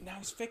fixated. and now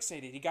he's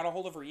fixated. He got a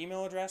hold of her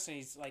email address, and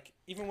he's like,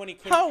 even when he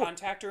couldn't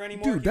contact her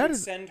anymore, Dude, he that would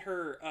is- send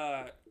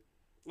her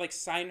like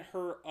sign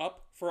her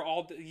up for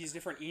all these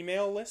different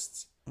email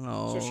lists.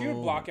 Oh. So she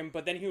would block him,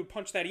 but then he would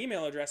punch that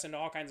email address into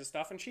all kinds of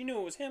stuff, and she knew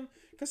it was him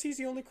because he's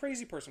the only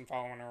crazy person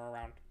following her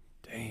around.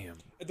 Damn.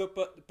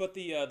 But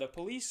the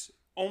police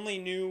only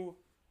knew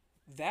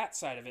that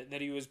side of it, that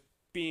he was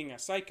being a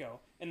psycho,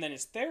 and then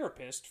his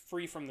therapist,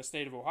 free from the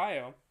state of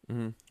Ohio,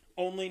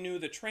 only knew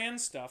the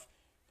trans stuff,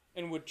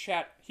 and would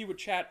chat. He would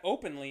chat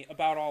openly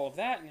about all of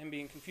that, and him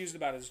being confused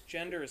about his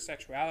gender, his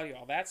sexuality,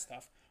 all that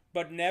stuff,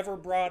 but never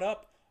brought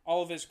up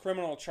all of his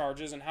criminal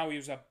charges and how he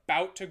was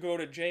about to go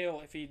to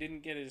jail if he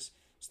didn't get his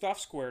stuff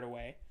squared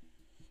away.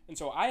 And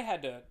so I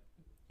had to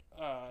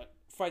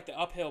fight the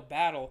uphill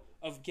battle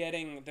of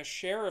getting the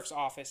sheriff's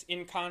office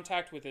in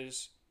contact with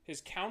his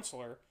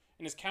counselor,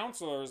 and his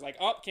counselor was like,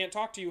 oh, can't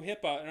talk to you,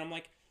 HIPAA. And I'm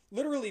like,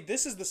 literally,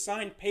 this is the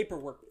signed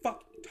paperwork.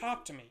 Fuck,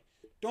 talk to me.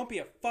 Don't be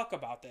a fuck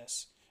about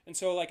this. And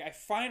so, like, I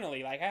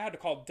finally, like, I had to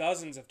call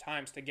dozens of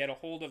times to get a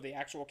hold of the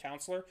actual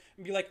counselor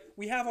and be like,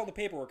 we have all the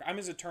paperwork. I'm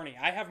his attorney.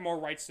 I have more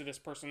rights to this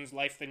person's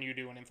life than you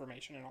do and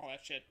information and all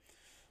that shit.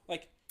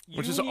 Like,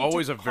 Which You is need to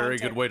always a very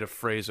good contact- way to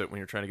phrase it when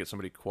you're trying to get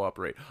somebody to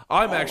cooperate.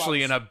 I'm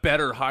actually in a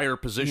better, higher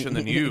position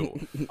than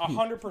you.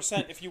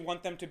 100% if you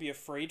want them to be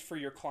afraid for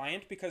your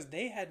client, because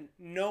they had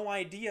no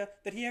idea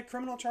that he had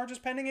criminal charges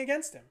pending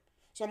against him.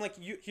 So I'm like,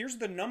 here's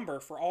the number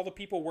for all the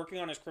people working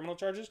on his criminal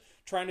charges,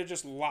 trying to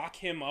just lock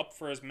him up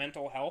for his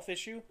mental health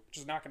issue, which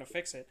is not going to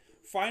fix it.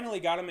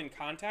 Finally got him in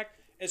contact.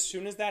 As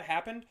soon as that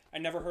happened, I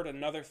never heard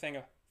another thing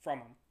from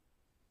him.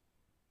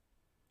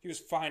 He was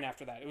fine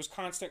after that. It was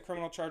constant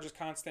criminal charges,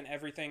 constant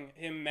everything,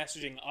 him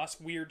messaging us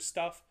weird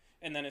stuff.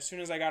 And then as soon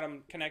as I got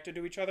him connected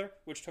to each other,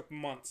 which took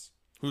months.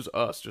 Who's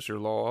us? Just your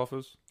law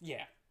office?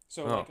 Yeah.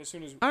 So like as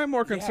soon as I'm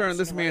more concerned as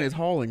this soon man as is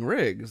hauling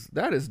rigs.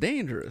 That is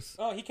dangerous.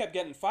 Oh, he kept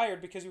getting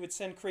fired because he would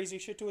send crazy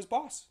shit to his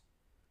boss.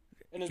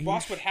 And his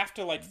boss would have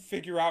to like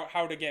figure out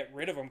how to get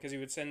rid of him because he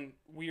would send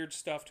weird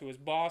stuff to his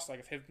boss, like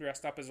if him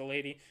dressed up as a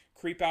lady,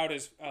 creep out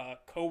his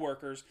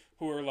coworkers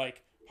who are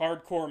like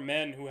hardcore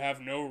men who have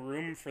no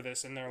room for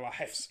this in their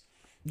lives.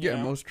 Yeah,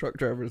 know? most truck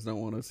drivers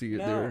don't want to see it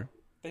No.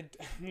 there.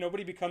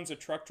 Nobody becomes a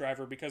truck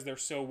driver because they're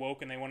so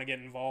woke and they want to get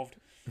involved.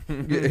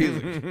 Yeah,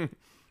 he's like,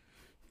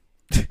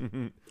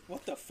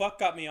 What the fuck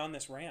got me on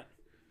this rant?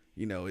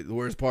 you know, the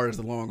worst part is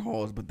the long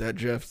hauls, but that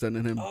Jeff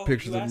sending him Oh,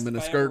 pictures you of asked him in a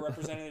if I ever skirt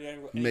represented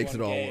anyone makes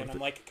it all gay, worth and I'm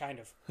it. like, kind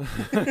of.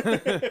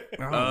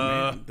 Oh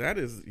man, that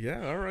is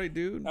all right,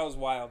 dude. That was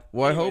wild.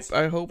 Well, Anyways,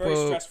 I hope. very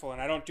stressful,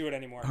 and I don't do it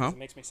anymore because it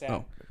makes me sad.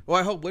 Oh, well,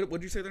 I hope.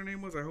 What'd you say their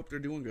name was? I hope they're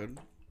doing good.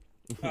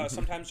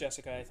 Sometimes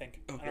Jessica, I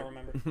think. I don't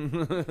remember.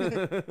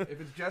 If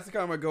it's Jessica,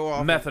 I'm gonna go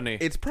off. Methany.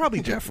 It's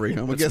probably Jeffrey.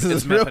 I'm gonna guess it's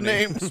his real Methany.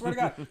 name. I swear to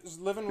God, he was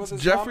living with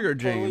his Jeffrey mom, or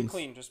totally James?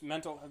 clean, just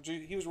mental.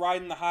 He was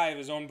riding the high of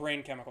his own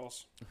brain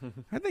chemicals.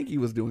 I think he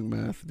was doing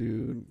meth,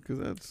 dude. Because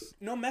that's.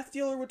 No meth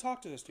dealer would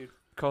talk to this dude.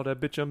 Call that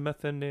bitch a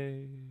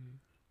methane.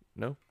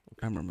 No?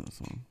 I remember the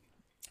song.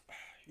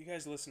 You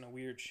guys listen to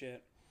weird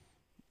shit.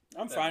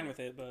 I'm fine with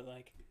it, but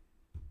like,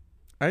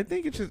 I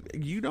think it's just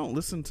you don't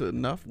listen to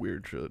enough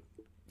weird shit.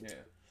 Yeah.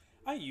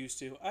 I used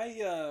to.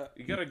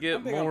 You gotta get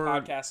I'm big more.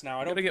 on podcasts now.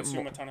 I don't gotta get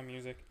consume more- a ton of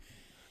music.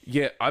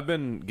 Yeah, I've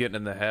been getting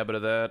in the habit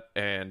of that,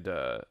 and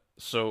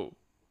so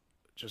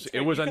just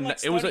it was you can, a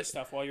like, it was study a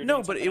stuff while you're no,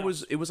 doing but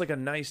something it was like a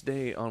nice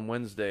day on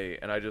Wednesday,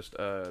 and I just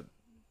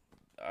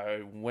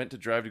I went to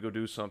drive to go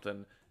do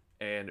something,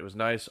 and it was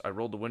nice. I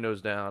rolled the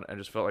windows down and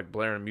just felt like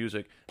blaring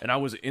music, and I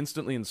was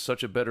instantly in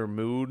such a better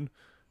mood,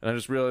 and I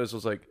just realized I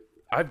was like,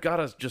 I've got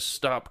to just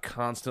stop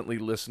constantly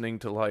listening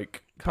to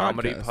like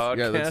comedy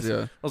podcasts.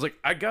 Yeah. I was like,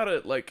 I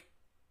gotta like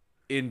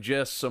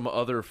ingest some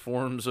other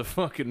forms of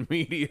fucking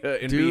media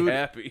and Dude, be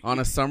happy. On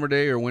a summer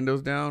day or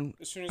windows down,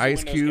 As soon as the Ice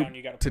window's Cube, down,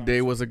 you gotta put today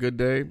on was a good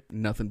day.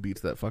 Nothing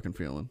beats that fucking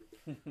feeling.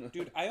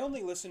 Dude, I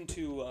only listen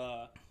to.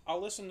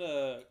 I'll listen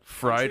to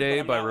Friday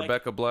country, but I'm by not, like-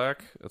 Rebecca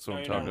Black. That's what No,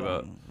 I'm you're not talking wrong.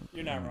 about.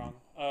 You're not wrong.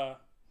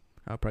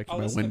 I'll probably keep I'll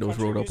my listen to windows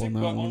country rolled up music, on that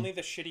but one. only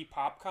the shitty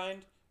pop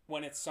kind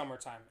when it's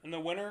summertime. In the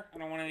winter, I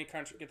don't want any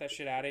country. Get that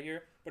shit out of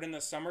here. But in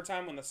the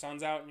summertime, when the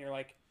sun's out and you're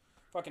like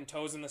fucking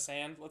toes in the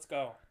sand, let's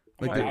go.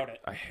 I'm Like the- about it.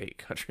 I hate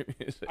country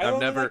music. I I've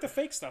only never. like the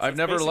fake stuff. I've It's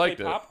never basically liked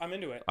it. pop. I'm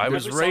into it. I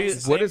was Every song's the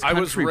raised. same. What is I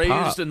was country raised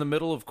pop? in the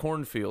middle of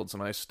cornfields,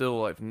 and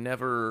I've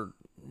never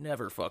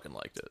fucking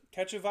liked it.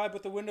 Catch a vibe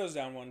with the windows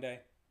down one day.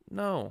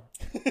 No,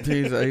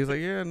 he's like,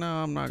 yeah,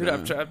 no, I'm not dude,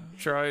 gonna. I've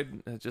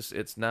tried.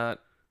 It's not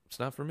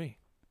for me.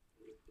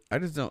 I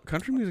just don't.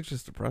 Country music's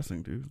just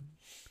depressing, dude.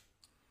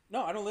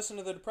 No, I don't listen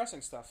to the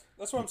depressing stuff.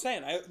 That's what I'm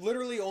saying. I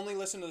literally only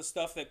listen to the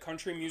stuff that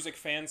country music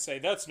fans say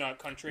that's not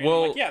country. And I'm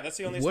Well, like, yeah, that's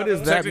the only what stuff. is I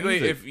listen that to. Technically,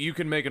 music? if you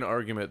can make an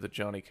argument that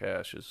Johnny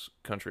Cash is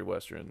country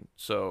western,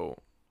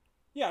 so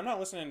Yeah, I'm not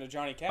listening to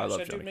Johnny Cash. love That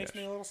dude Johnny makes Cash.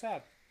 me a little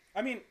sad.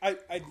 I mean, I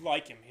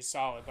like him. He's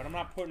solid, but I'm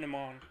not putting him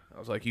on. I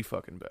was like, you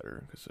fucking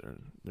better, because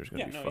there's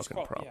gonna Yeah, be no, he's fucking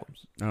called- yeah.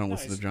 problems. I don't No,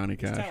 listen to he's- Johnny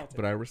he's Cash, talented.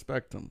 but I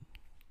respect him.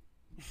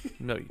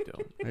 No, you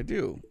don't. I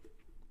do,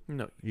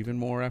 No, even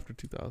more after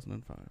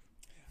 2005.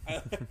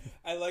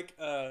 I like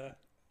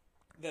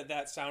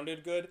that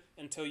sounded good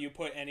until you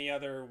put any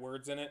other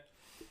words in it.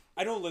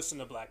 I don't listen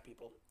to black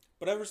people,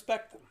 but I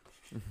respect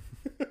them.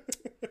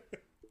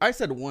 I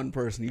said one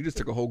person. You just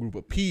took a whole group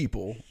of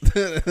people.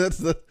 That's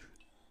the.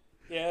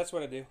 Yeah, that's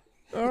what I do.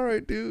 All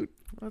right, dude.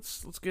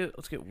 let's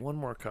get one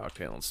more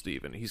cocktail on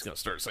Steven. He's gonna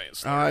start saying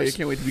Ah, you slurs.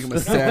 can't wait to become a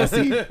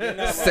sassy, You're not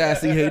wrong.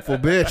 sassy, hateful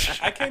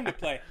bitch. I came to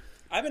play.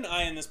 I've been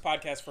eyeing this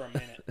podcast for a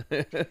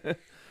minute.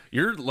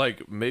 You're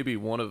like maybe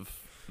one of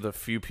the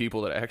few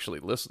people that actually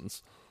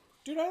listens.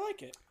 Dude, I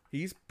like it.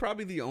 He's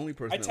probably the only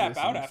person. I that tap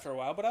out listens. after a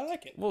while, but I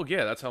like it. Well,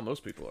 yeah, that's how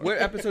most people are. What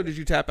episode did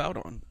you tap out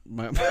on?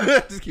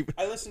 Just keep.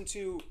 I listened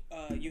to,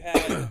 you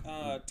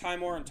had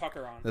Timor and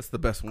Tucker on. That's the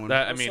best one.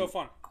 That It I was mean, so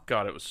fun.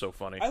 God, it was so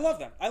funny. I love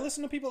them. I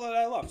listen to people that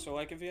I love. So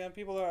like, if you have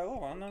people that I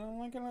love on, then I'm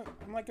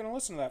like gonna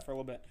listen to that for a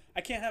little bit.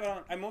 I can't have it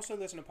on. I mostly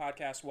listen to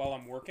podcasts while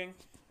I'm working,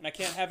 and I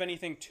can't have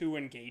anything too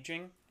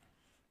engaging.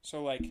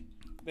 So like,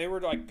 they were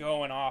like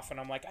going off, and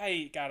I'm like,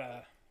 I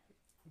gotta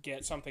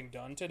get something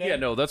done today. Yeah,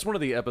 no, that's one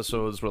of the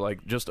episodes where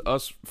like just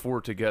us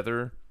four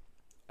together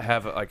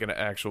have like an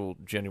actual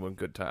genuine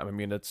good time. I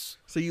mean, it's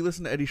So you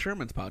listen to Eddie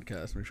Sherman's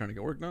podcast when you're trying to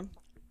get work done?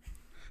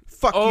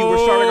 Fuck you. We're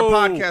starting a Oh,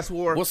 podcast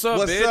war. What's up,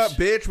 What's bitch? up,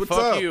 bitch? What's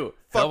Fuck up? you.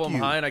 Fuck Elbow you.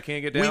 high and I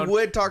can't get down. We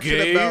would talk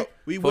shit Gay? about.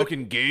 We would.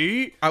 Fucking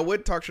gay. I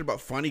would talk shit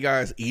about funny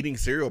guys eating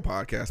cereal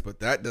podcast, but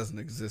that doesn't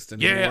exist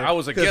anymore. Yeah, I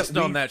was a 'Cause guest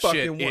on we that fucking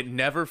shit. want- It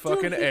never Dude,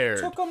 fucking he aired.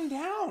 took him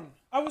down.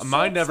 I was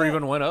Mine so never upset.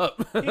 even went up.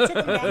 He took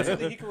him down so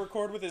that he could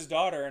record with his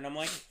daughter, and I'm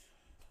like,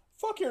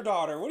 fuck your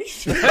daughter. What are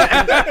you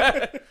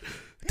doing?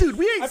 Dude,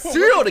 we I ate put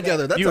cereal work in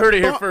together. That's You a heard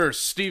it here bu-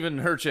 first. Steven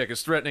Herchek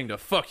is threatening to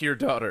fuck your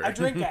daughter. I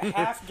drank a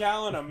half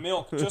gallon of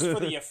milk just for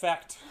the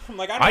effect. I'm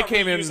like, I'm I not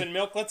came in- using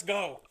milk. Let's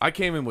go. I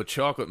came in with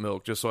chocolate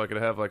milk just so I could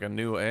have like a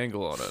new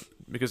angle on it.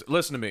 Because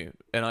listen to me,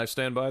 and I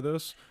stand by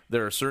this.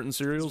 There are certain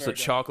cereals very that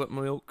good. chocolate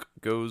milk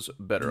goes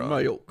better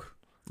on. milk.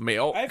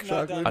 Milk. I have not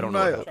Chocolate done I don't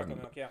know. chocolate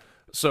milk. Yeah.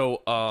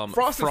 So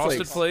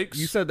Frosted Flakes.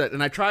 You said that,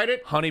 and I tried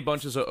it. Honey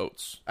Bunches of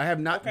Oats, I have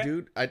not, Okay.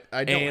 dude. I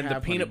don't and the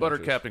have peanut Honey butter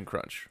Bunches. Captain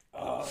Crunch.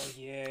 Oh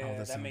yeah,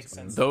 that sounds makes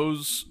sense.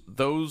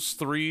 Those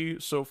three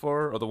so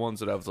far are the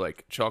ones that I've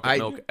like chocolate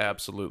milk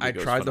absolutely. I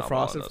goes tried the phenomenal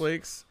on Frosted this.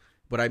 Flakes,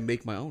 but I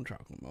make my own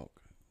chocolate milk.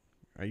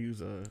 I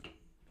use a.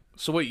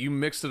 So wait, you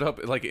mixed it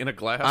up like in a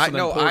glass? I and then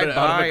no, poured I it out of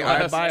buy a I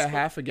glass? buy a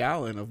half a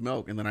gallon of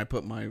milk, and then I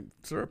put my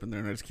syrup in there,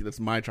 and I just keep that's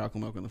my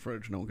chocolate milk in the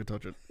fridge. No one can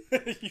touch it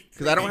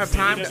because I don't have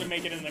time. He doesn't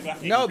make it in the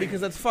glass. No,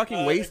 because that's fucking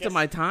I waste guess- of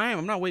my time.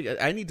 I'm not waiting.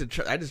 I need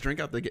to. I just drink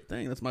out the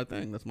thing. That's my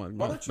thing. That's my.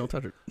 don't you- Don't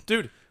touch it.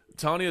 Dude,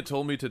 Tanya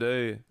told me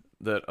today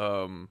that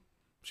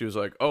she was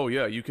like, "Oh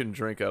yeah, you can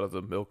drink out of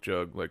the milk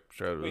jug." Like,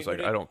 I was Wait, like,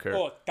 who "I did- don't care."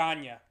 Oh,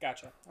 Tanya.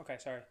 Gotcha. Okay,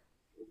 sorry.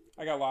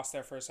 I got lost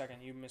there for a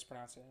second. You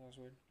mispronounced it. That was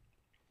weird.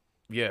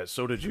 Yeah,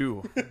 so did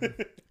you.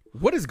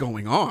 What is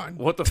going on?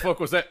 What the fuck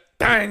was that?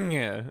 Dang!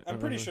 I'm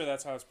pretty sure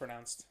that's how it's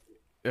pronounced.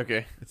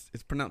 Okay.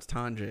 It's pronounced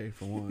Tanja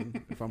for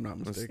one, if I'm not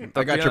mistaken.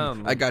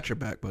 Tapian. I got your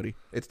back, buddy.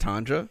 It's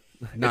Tanja.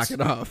 Knock it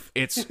off.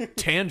 It's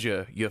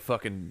Tanja, you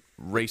fucking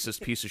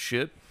racist piece of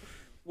shit.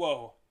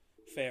 Whoa.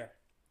 Fair.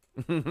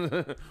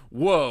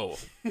 Whoa.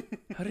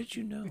 How did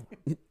you know?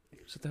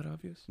 Is it that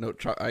obvious? No,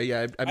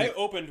 I I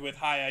opened with,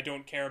 hi, I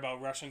don't care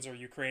about Russians or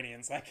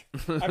Ukrainians. Like,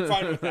 I'm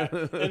fine with that.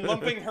 And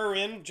lumping her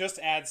in just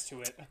adds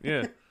to it.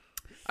 Yeah.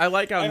 I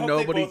like I how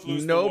hope they both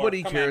lose the war.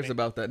 nobody Come at cares me.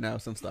 about that now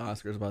since the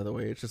Oscars. By the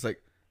way, it's just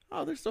like,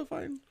 oh, they're still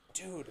fine.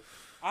 Dude,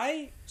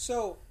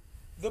 so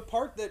the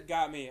part that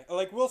got me,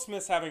 like, Will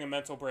Smith's having a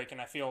mental break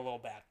and I feel a little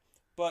bad.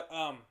 But,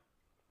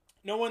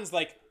 no one's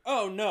like,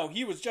 oh no,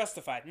 he was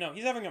justified. No,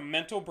 he's having a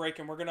mental break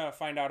and we're gonna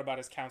find out about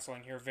his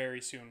counseling here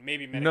very soon.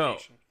 Maybe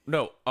medication.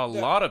 No. A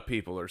lot of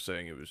people are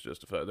saying it was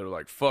justified. They're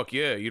like, fuck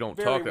yeah, you don't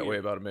Very talk that way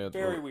weird. about a man.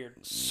 Very weird.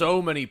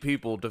 So many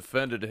people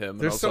defended him. And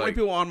I There's was so like, many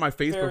people on my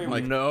Very Facebook like,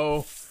 weird.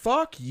 no.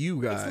 fuck you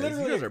guys. You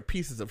literally- guys are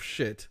pieces of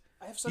shit.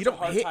 I have such You don't a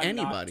hard hit time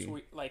anybody.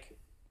 not like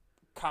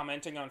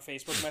commenting on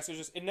Facebook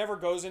messages. It never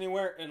goes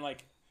anywhere, and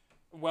like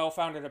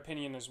well-founded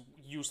opinion is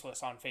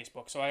useless on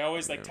Facebook. So I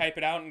always like type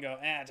it out and go,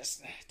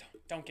 just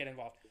don't get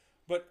involved.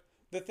 But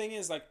the thing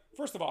is, like,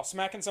 first of all,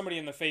 smacking somebody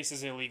in the face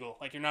is illegal.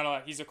 Like, you're not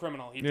allowed. He's a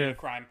criminal. He did Yeah. a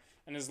crime.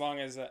 And as long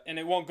as and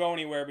it won't go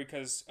anywhere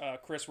because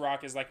Chris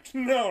Rock is like,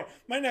 no,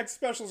 my next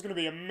special is going to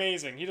be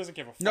amazing. He doesn't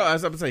give a fuck. No, I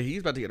was about to say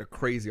he's about to get a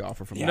crazy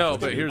offer from. Yeah, No, it's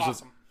but gonna be here's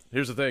awesome.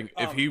 here's the thing.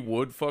 If he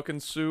would fucking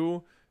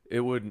sue, it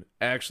would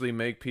actually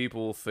make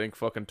people think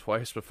fucking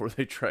twice before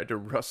they tried to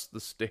rust the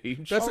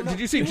stage. That's, Oh, no. Did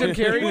you see He Jim would-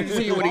 Carrey? he would Did you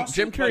see win when the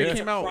Jim lawsuit, Carrey but came it's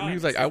a out? crime. He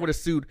was like, I would have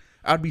sued.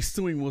 I'd be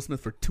suing Will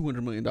Smith for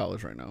 $200 million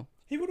right now.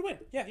 He would win.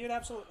 Yeah, he would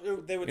absolutely.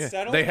 They would Yeah,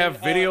 settle. they have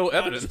and, video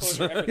evidence.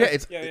 non-disclosure, everything. Yeah,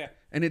 it's yeah.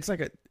 and it's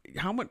like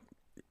how much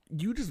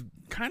you just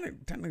kind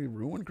of technically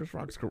ruined Chris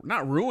Rock's career.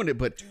 Not ruined it,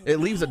 but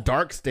it leaves a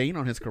dark stain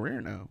on his career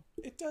now.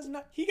 It does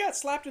not. He got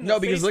slapped in the No,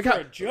 face because look for how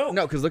a joke.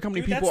 look how many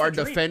Dude, people that's are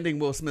the dream. defending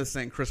Will Smith,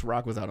 saying Chris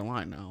Rock was out of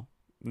line now.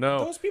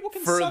 No, Those people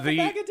can for suck a the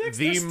bag of dicks,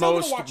 they're the still gonna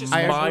most watch his I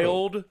agree.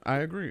 mild I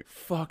agree.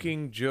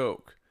 fucking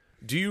joke.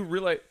 Do you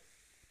realize?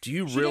 Do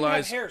you She didn't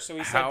realize have hair, so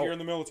he said how you're in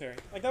the military.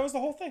 Like that was the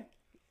whole thing.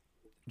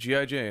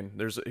 G.I. Jane?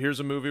 Here's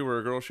a movie where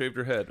a girl shaved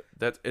her head.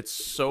 It's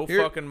so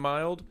Here- fucking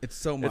mild. It's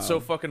so mild. It's so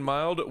fucking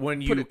mild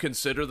when you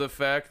consider the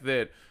fact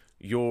that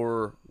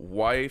you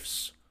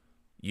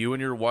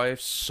and your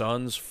wife's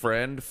son's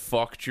friend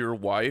fucked your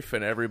wife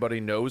and everybody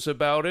knows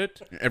about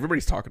it,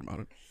 Everybody's talking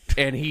about it.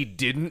 and he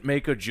didn't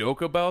make a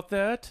joke about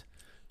that.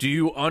 Do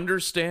you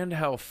understand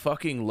how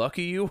fucking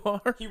lucky you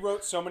are? He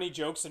wrote so many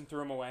jokes and threw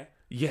them away.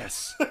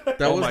 Yes.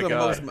 That Oh was my the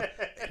God. most.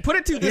 Put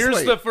it to you this Here's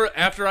way. the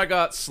after I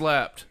got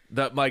slapped,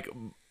 that like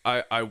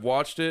I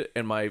watched it,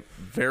 and my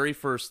very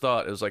first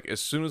thought is like, as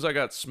soon as I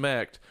got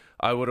smacked,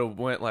 I would have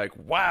went like,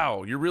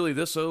 wow, you're really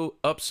this so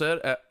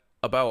upset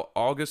about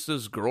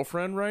Augustus'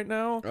 girlfriend right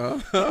now?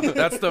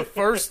 That's the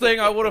first thing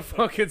I would have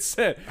fucking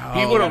said.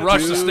 He would have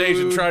rushed the stage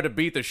and dude. tried to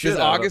beat the shit Does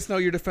out August know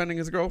you're defending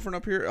his girlfriend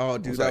up here? Oh,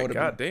 dude, that like, would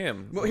God have been.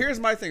 damn. Well, here's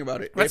my thing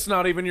about it. That's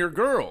not even your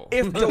girl.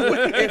 If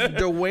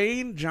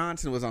Dwayne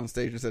Johnson was on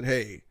stage and said,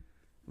 "Hey,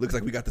 looks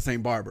like we got the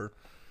same barber,"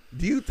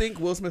 do you think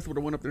Will Smith would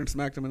have went up there and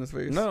smacked him in his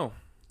face? No.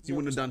 he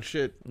wouldn't have done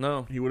shit.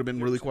 No. He would have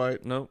been really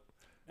quiet. No.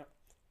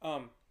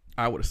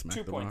 I would have smacked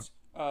 2 the points.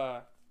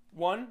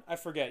 One, I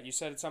forget. You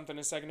said something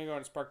a second ago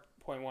and it sparked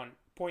point one.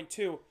 Point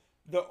two,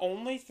 the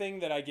only thing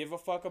that I give a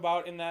fuck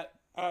about in that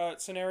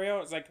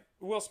scenario is like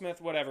Will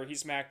Smith, whatever, he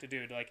smacked a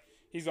dude. Like,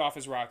 he's off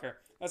his rocker.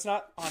 That's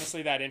not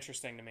honestly that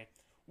interesting to me.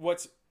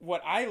 What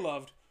I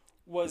loved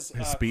was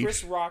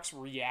Chris Rock's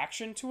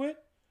reaction to it.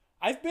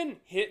 I've been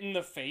hit in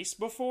the face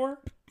before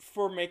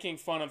for making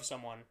fun of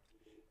someone.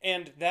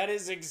 And that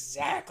is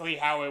exactly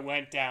how it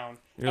went down.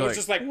 I was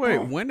just like, wait,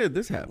 when did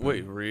this happen?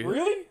 Wait, really?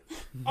 Really?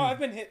 Oh, I've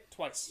been hit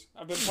twice.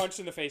 I've been punched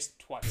in the face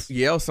twice.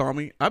 Yale saw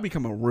me. I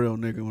become a real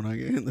nigga when I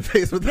get hit in the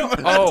face with them.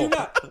 I do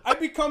not. I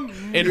become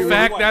In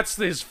fact, white. that's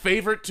his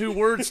favorite 2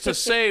 words to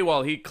say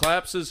while he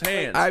claps his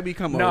hands. I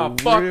become a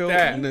fuck real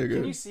that. nigga.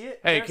 Can you see it?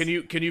 Hey,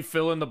 There's- can you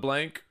fill in the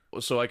blank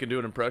so I can do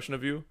an impression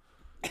of you?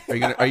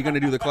 Are you gonna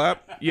do the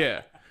clap?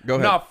 Yeah. Go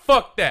ahead. Nah,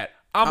 fuck that.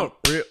 I'm I'm a a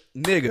real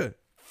nigga.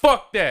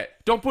 fuck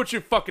that. Don't put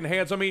your fucking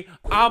hands on me.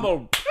 I'm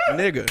a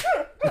Nigga.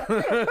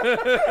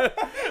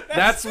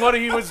 That's what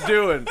he was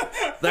doing.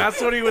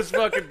 That's what he was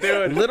fucking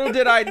doing. Little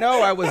did I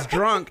know I was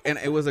drunk and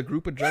it was a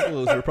group of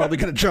juggalos who were probably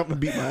gonna jump and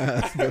beat my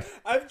ass. But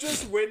I've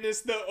just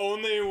witnessed the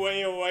only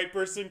way a white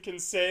person can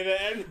say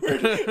the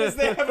N-word is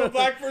they have a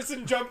black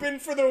person jump in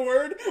for the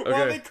word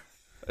while Okay. they...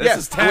 This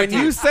is tag when team.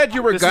 you said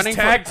you were This gunning is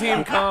tag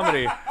team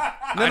comedy.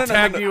 I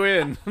tagged you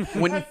in.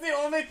 when That's the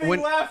only thing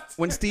left.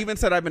 when Steven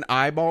said I've been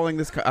eyeballing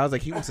this, I was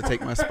like, he wants to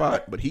take my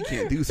spot, but he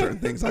can't do certain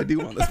things I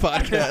do on this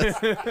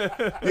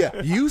podcast.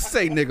 Yeah, you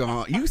say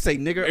nigga, you say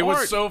nigga. It was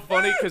art. so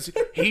funny because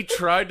he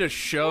tried to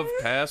shove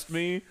past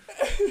me,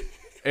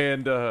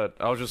 and I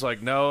was just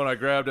like, no, and I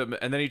grabbed him,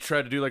 and then he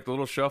tried to do like the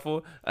little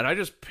shuffle, and I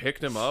just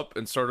picked him up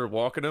and started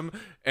walking him,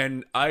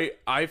 and I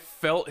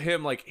felt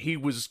him like he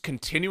was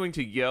continuing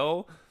to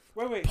yell.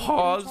 Wait. Pause. What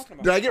are you talking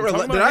about? Did I get talking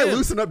did about I him.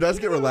 loosen up? Did I just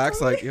get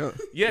relaxed? Like Yeah,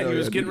 he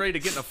was getting dude. ready to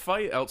get in a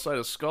fight outside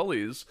of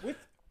Scully's.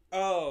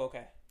 Oh,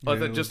 okay. But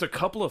then just a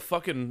couple of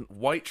fucking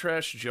white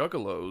trash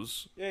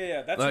juggalos,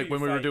 Yeah. That's like who when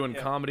you we were fight, doing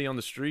yeah. comedy on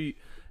the street.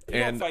 You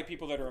don't And fight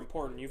people that are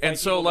important. You fight and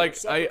so people that are like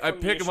separate I from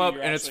the pick him issue up,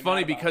 you're and it's actually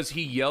funny mad about. because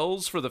he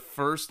yells for the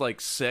first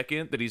like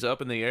second that he's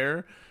up in the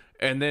air,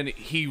 and then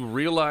he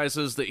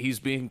realizes that he's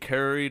being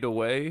carried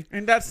away.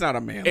 And that's not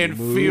a manly And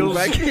move. feels-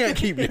 I can't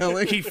keep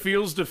yelling. He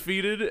feels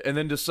defeated and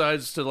then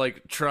decides to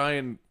like try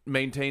and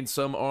maintain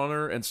some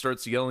honor and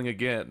starts yelling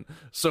again.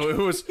 So it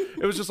was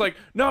just like,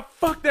 no,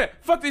 fuck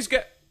that, fuck these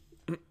guys.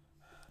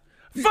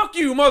 Fuck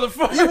you,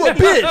 motherfucker! You a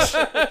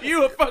bitch!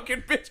 You a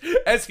fucking bitch!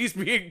 As he's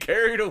being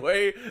carried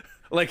away,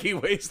 like he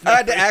weighs. I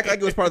had to act like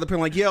it was part of the plan.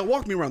 Like, yeah,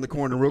 walk me around the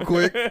corner real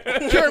quick.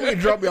 Carry me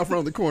and drop me off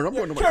around the corner. I'm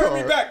going to my car.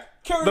 Carry me back.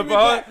 Carry The me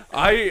back.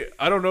 I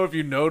don't know if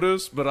you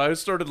noticed, but I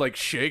started like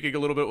shaking a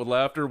little bit with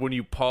laughter when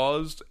you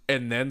paused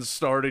and then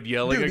started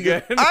yelling Dude,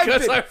 again because I've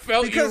because been- I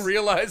felt because you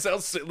realize how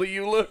silly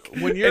you look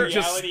when you're- and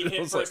just Reality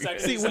hit was for a like- second.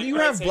 See, It's when like, you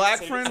right, have save it, black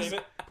save it, friends, save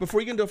it. before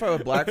you can do a fight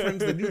with black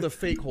friends, they do the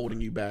fake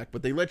holding you back,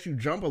 but they let you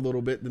jump a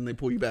little bit, then they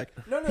pull you back.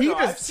 No, he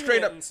I've just seen straight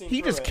it up, and seen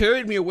he through just it.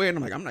 carried me away, and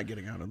I'm like, I'm not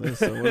getting out of this.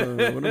 So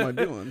what am I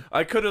doing?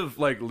 I could have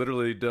like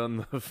literally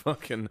done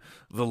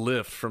the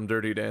lift from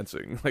Dirty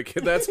Dancing. Like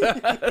that's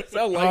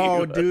how light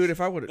Oh, you was. dude, if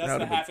I would That's have,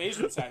 the half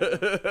Asian side.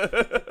 Of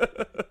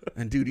it.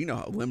 and dude, you know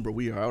how limber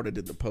we are. I would have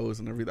did the pose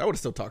and everything. I would have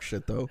still talked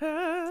shit though,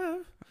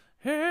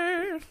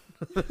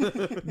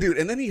 dude.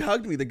 And then he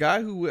hugged me. The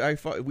guy who I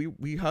fought,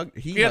 we hugged.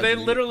 He Yeah, hugged they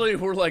me. literally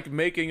were like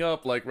making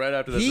up like right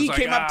after this. He It's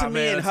came like, up to "Ah, me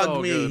man, and it's hugged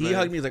all me. good, He man."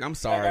 hugged me. He's like, I'm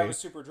That guy sorry. was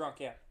super drunk.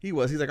 Yeah. He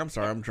was. He's like, I'm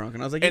sorry, I'm drunk.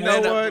 And I was like, you And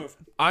know then, what?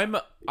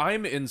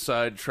 I'm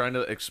inside trying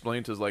to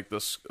explain to like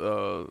this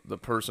the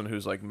person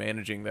who's like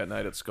managing that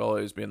night at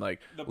Scully's, being like,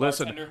 The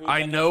listen, bartender who's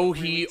I been there know for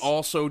 3 he weeks."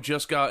 also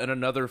just got in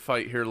another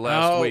fight here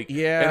last Oh, week,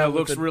 yeah, and it with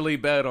looks the- really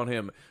bad on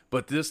him,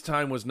 but this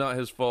time was not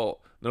his fault.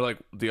 And they're like,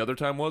 the other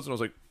time was, and I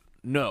was like,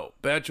 no,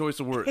 bad choice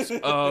of words.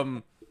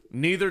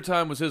 Neither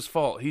time was his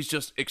fault. He's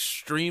just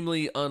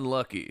extremely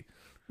unlucky.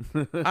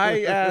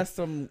 I asked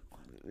him,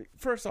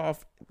 first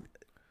off,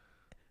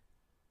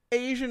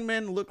 Asian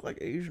men look like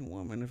Asian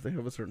women if they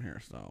have a certain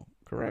hairstyle,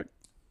 correct?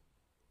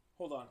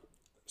 Hold on.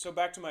 So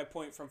back to my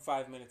point from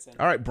 5 minutes in.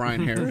 All right,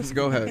 Brian Harris,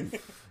 go ahead.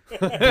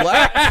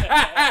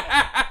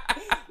 Black,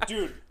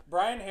 Dude,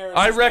 Brian Harris.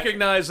 I is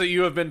recognize that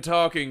you have been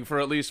talking for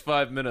at least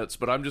 5 minutes,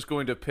 but I'm just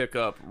going to pick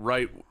up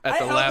right at the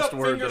held last up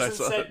word that I fingers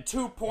said. and said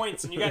 2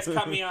 points, and you guys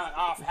cut me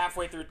off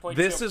halfway through point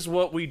This two. is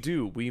what we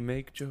do. We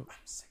make jokes.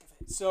 Sick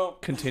of it. So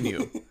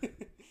Continue.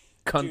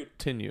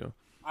 Continue.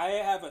 I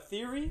have a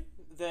theory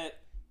that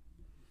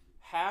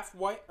half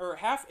white or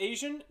half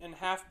Asian and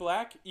half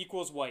black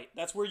equals white.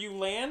 That's where you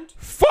land.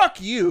 fuck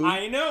you.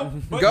 I know.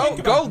 But Go think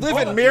about it. live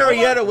Hold in on,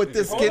 Marietta hold on. with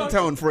this Hold skin on.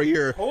 tone for a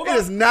year. Hold It on.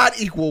 does not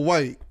equal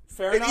white.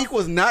 Fair it enough.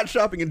 equals not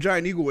shopping in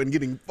Giant Eagle and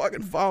getting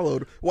fucking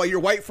followed while your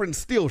white friends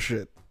steal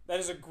shit. That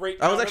is a great.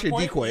 I was actually a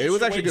counterpoint. decoy. You It was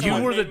should actually wait good till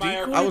fun. You were the made my decoy?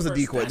 argument I was a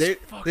first. decoy. That's They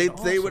fucking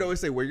would awesome. always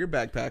say, wear your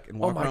backpack and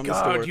Oh walk my around the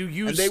store. god, you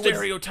use And they would-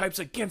 stereotypes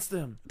against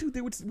them. Dude,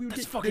 we would That's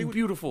get, fucking they would,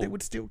 beautiful. They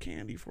would steal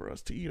candy for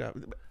us to eat out.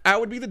 I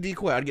would be the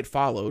decoy. I'd get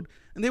followed,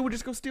 and they would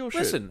just go steal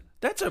shit. Listen,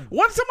 that's a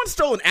Once someone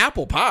stole an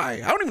apple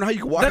pie, I don't even know how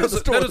you could walk out that is the a,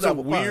 store that with is an a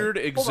apple pie. weird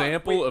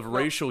example wait, of no.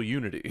 racial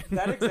unity.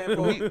 That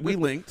example. We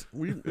linked.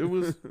 We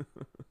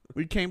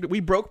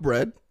broke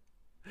bread.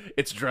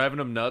 It's driving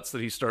him nuts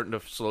that he's starting to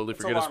slowly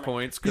forget his alarming.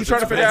 points. He's 'cause trying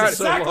to it's figure been out- That's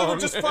so exactly long. what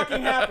just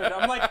fucking happened.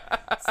 I'm like,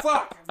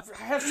 Fuck!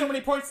 I have so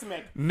many points to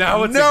make.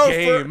 Now it's No a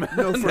game.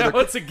 no Now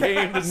it's a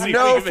game to see.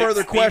 No if it makes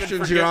further Steven questions,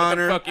 forget Your what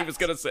Honor. The fuck he was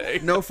gonna say.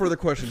 No further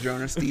questions, Your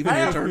Honor. Steven, I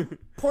your have turn.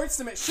 points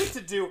to make. Shit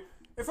to do.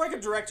 If I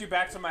could direct you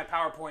back to my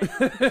PowerPoint.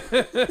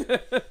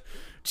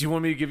 Do you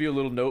want me to give you a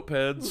little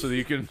notepad so that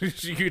you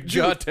can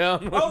jot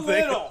down A one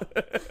thing? little.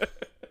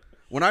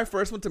 When I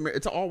first went to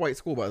it's an all-white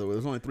school, by the way.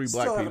 There's only 3 black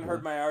Still people. haven't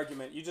heard my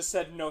argument. You just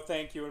said no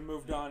thank you and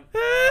moved on.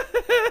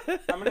 I'm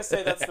going to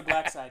say that's the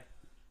black side.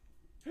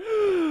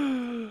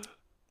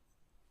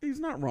 He's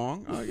not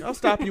wrong. I'll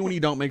stop you when you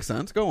don't make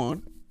sense. Go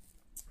on.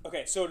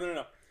 Okay, so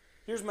no.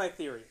 Here's my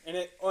theory.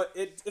 And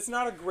it's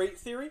not a great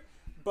theory,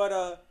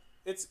 but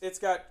it's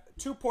got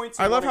 2 points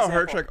in I love one how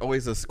example. Herchek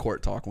always does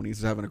court talk when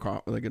he's having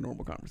a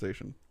normal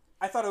conversation.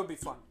 I thought it would be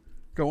fun.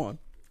 Go on.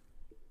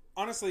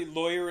 Honestly,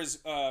 lawyer is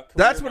career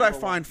That's what I number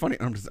find one. funny.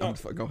 I'm just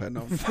go ahead.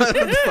 No. I'm just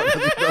fucking with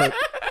you. Go ahead.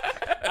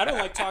 I don't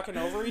like talking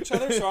over each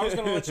other, so I was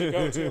going to let you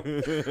go,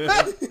 too.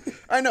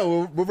 I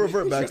know. We'll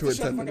revert back to it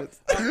in 10 minutes.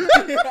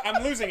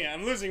 I'm losing it.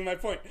 I'm losing my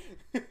point.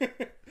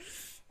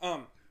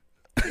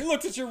 You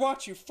looked at your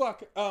watch, you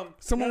fuck.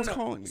 Someone was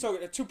calling me. So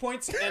 2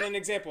 points and an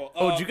example.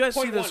 Oh, did you guys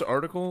see point this one.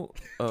 article?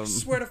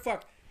 Swear to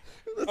fuck.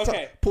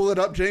 Okay, Pull it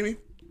up, Jamie.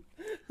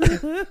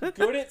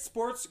 good at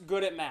sports,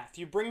 good at math.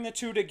 You bring the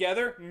two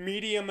together,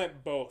 medium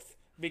at both.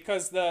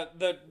 Because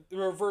the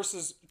reverse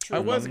is true. I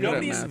was good at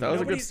Nobody's- math. I was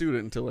a good nobody's-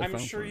 student until I I'm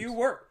found sure friends. you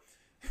were.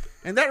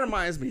 And that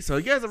reminds me. So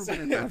you guys ever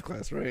been in math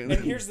class, right? And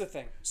here's the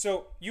thing.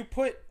 So you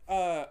put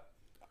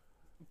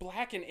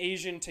black and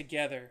Asian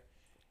together,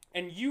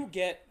 and you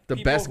get the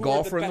people best who are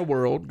golfer in the be-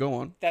 world. Go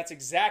on. That's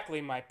exactly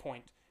my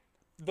point.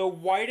 The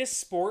whitest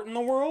sport in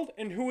the world,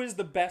 and who is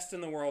the best in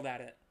the world at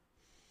it?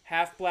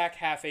 Half black,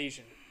 half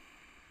Asian.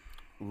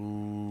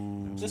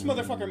 Ooh. This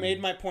motherfucker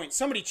made my point.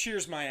 Somebody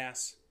cheers my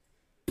ass.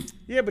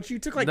 Yeah, but you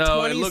took like No,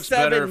 27 it looks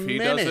better if he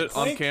minutes. does it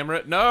on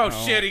camera. No,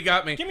 shit, he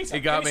got me. Give me some.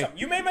 He got give me me. some.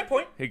 You made my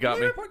point. He got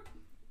You me. made my point.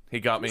 He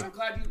got me. I'm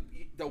glad you.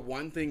 The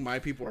one thing my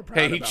people are proud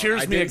Hey, he about.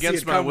 cheers I me didn't see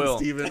against it my coming, will.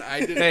 Steven. I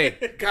didn't.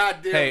 Hey, God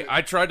damn hey, it.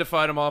 I tried to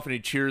fight him off and he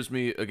cheers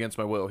me against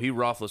my will. He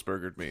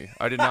Roethlisbergered me.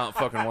 I did not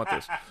fucking want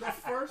this.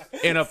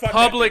 In a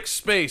public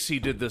space, he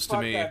did this to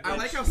Fuck me. that. I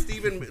like how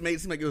Steven made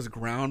it seem like it was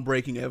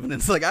groundbreaking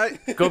evidence. Like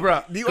Go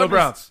Browns. Do you Go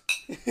Browns.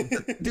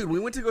 Dude, we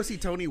went to go see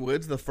Tony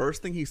Woods. The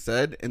first thing he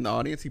said in the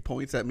audience, he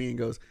points at me and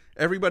goes,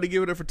 "Everybody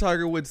give it up for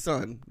Tiger Woods'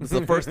 son." That's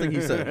the first thing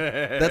he said.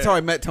 That's how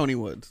I met Tony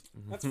Woods.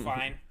 That's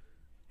fine.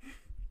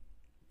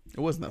 It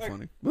wasn't that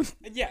funny.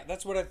 Yeah,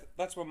 that's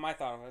what my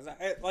thought was.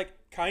 Like,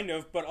 kind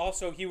of, but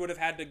also he would have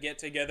had to get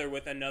together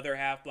with another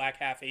half black,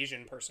 half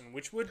Asian person,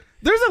 which would.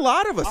 There's a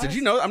lot of us. Did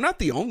you know? I'm not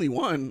the only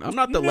one. I'm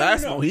not the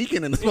last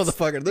Mohican in this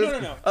motherfucker.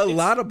 There's a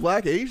lot of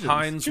black Asians.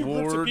 Heinz Two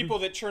groups of Ward. people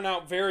that churn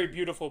out very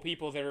beautiful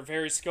people that are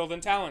very skilled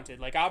and talented.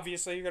 Like,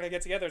 obviously, you're gonna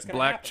get together. It's gonna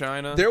Black happen.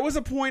 China. There was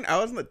a point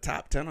I was in the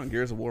top 10 on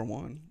Gears of War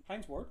 1.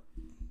 Heinz Ward.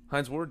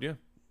 Heinz Ward, yeah.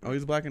 Oh,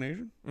 he's black and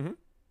Asian?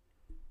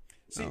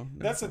 See, Oh,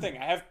 that's the thing.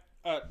 I have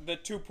the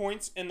 2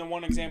 points in the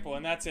one example,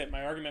 and that's it.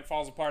 My argument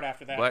falls apart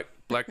after that.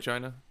 Black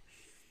China.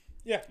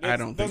 Yeah, I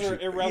don't those think are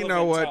she- irrelevant. You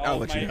know what? to all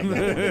I'll of let you my-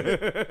 have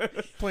that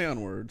one. Play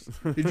on words.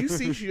 Did you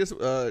see she just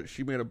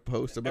she made a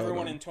post about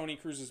Everyone in Tony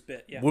Cruz's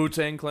bit. Yeah.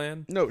 Wu-Tang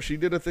Clan. No, she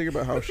did a thing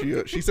about how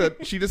she said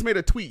she just made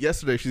a tweet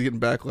yesterday. She's getting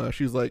backlash.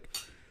 She's like,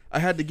 I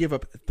had to give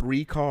up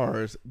 3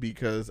 cars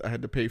because I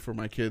had to pay for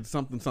my kids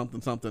something.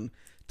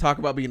 Talk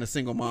about being a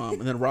single mom.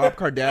 And then Rob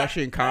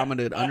Kardashian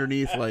commented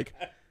underneath like,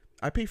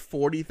 I pay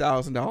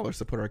 $40,000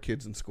 to put our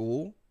kids in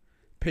school,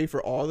 pay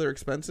for all their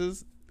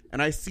expenses, and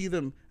I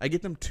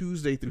get them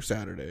Tuesday through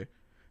Saturday.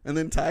 And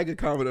then Tyga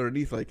commented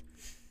underneath like,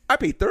 I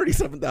pay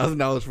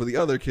 $37,000 for the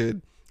other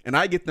kid, and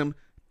I get them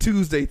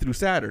Tuesday through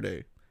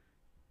Saturday.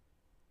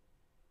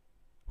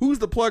 Who's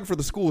the plug for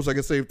the school so I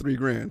can save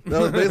 $3,000?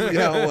 That was basically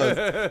how it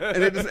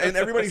was. And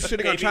everybody's shitting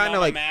on Baby China mama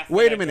like, math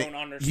wait that a I minute, don't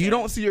understand. you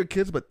don't see your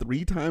kids but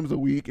 3 times a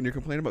week, and you're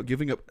complaining about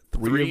giving up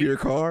 3 of your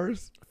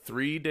cars?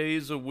 3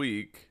 days a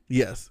week.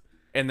 Yes.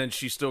 And then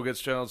she still gets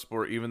child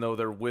support even though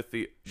they're with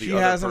the She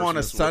other has them on person a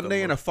is with them.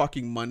 Sunday and a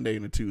fucking Monday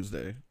and a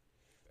Tuesday.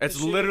 It's Is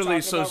she what we're literally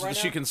talking so about right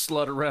she now? can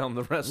slut around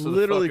the rest of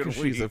Literally the because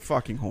fucking she's week. a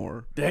fucking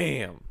whore.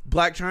 Damn.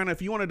 Black China,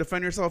 if you want to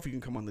defend yourself, you can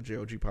come on the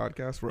JOG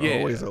podcast. We're Yeah.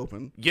 always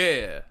open.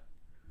 Yeah.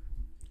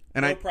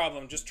 And No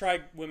problem. Just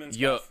try women's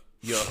You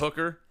stuff.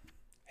 hooker.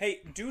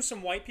 Hey, do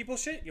some white people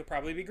shit. You'll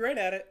probably be great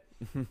at it.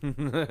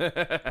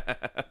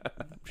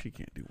 she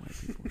can't do white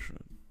people shit.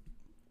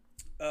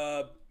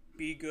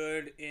 Be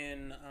good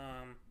in.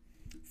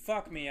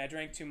 Fuck me. I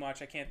drank too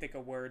much. I can't think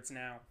of words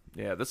now.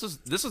 Yeah, this is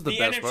the The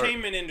best part.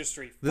 entertainment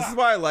industry. This Fuck. is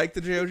why I like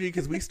the JOG,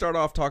 because we start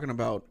off talking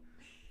about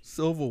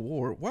Civil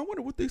War. Well, I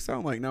wonder what they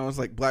sound like. Now it's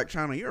like, Black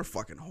China, you're a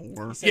fucking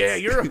whore. Yeah,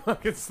 you're a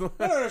fucking slut.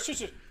 No. Shush.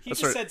 He That's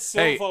just right.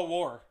 said Hey. Civil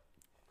War.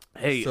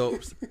 Hey, So,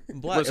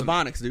 Black Listen.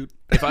 Ebonics, dude.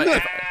 if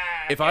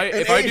I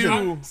Asian.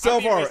 do Civil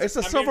being War. racist. It's a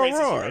I'm being Civil racist,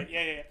 you're War. right.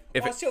 Yeah.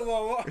 If it- Civil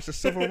War. It's a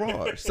Civil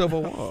War.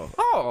 Civil War.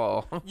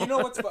 oh, You know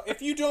what's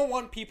if you don't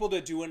want people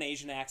to do an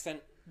Asian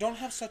accent, don't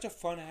have such a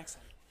fun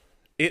accent.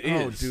 It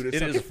is. Oh, dude, it's it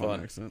such is a fun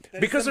fun. accent. That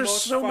is Because the there's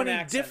most so fun many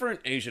accent. different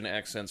Asian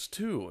accents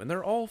too, and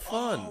they're all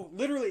fun. Oh,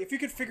 literally, if you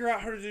could figure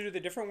out how to do the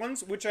different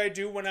ones, which I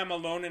do when I'm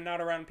alone and not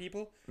around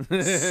people,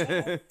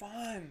 so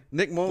fun.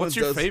 Nick Mullins What's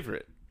your does,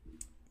 favorite?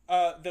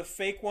 The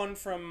fake one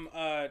from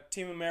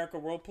Team America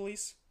World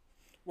Police,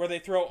 where they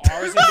throw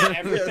R's into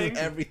everything.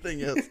 Everything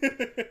is.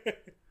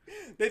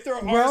 They throw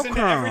R's into Welcome.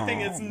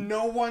 everything. It's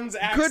no one's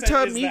accent. Good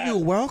to is meet that. you.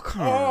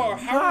 Welcome. Oh,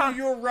 how are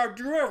you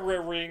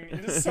ring?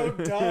 It's so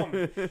dumb.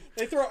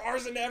 They throw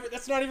R's into everything.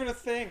 That's not even a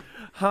thing.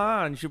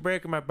 Hans, you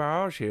breaking my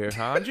balls here.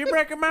 Hans, you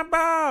breaking my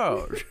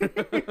balls.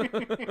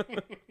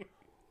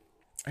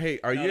 Hey,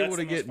 are No, you that's able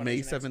to the most get fun May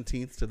Asian accent.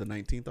 17th to the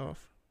 19th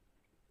off?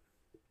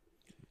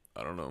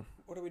 I don't know.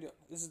 What are we doing?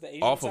 This is the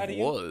Asian Off side of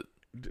you? what?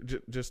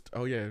 Just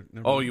oh yeah.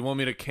 Never Oh, mind. you want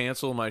me to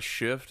cancel my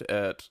shift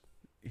at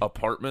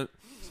apartment?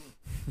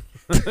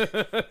 Do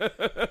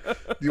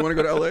you want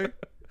to go to LA?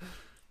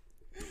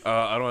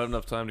 I don't have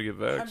enough time to get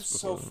back. I'm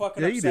so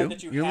fucking Yeah, you upset do.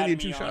 that you, You only had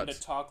need me 2 on to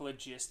shots. talk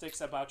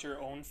logistics about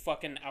your own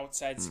fucking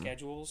outside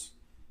schedules.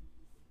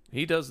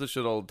 He does this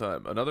shit all the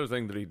time. Another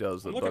thing that he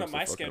does that I'm looking bugs at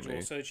my the fuck out of schedule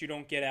me. so that you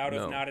don't get out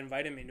No. of not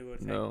inviting me to a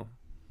thing. No.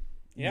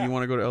 Yeah. You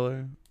want to go to LA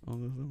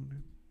on this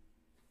one?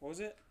 What was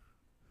it?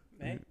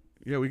 May?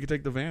 Yeah, we could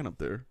take the van up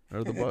there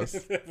or the bus.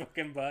 The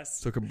fucking bus.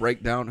 So it could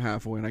break down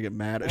halfway and I get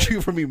mad at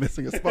you for me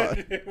missing a spot.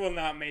 It will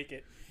not make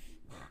it.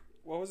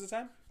 What was the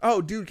time?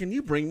 Oh, dude, can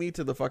you bring me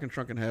to the fucking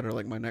Shrunken Head or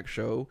like my next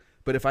show?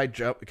 But if I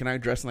jump, can I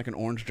dress in like an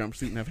orange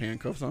jumpsuit and have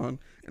handcuffs on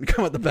and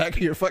come out the back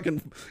of your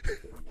fucking?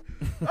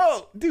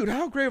 Oh, dude,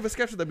 how great of a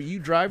sketch would that be? You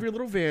drive your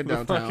little van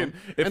downtown, Fucking- and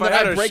if then I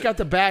had I a break sh- out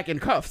the back in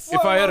cuffs.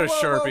 If I had a Whoa,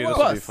 whoa, Sharpie, whoa, this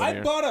whoa. would be Bus. I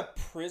funnier. bought a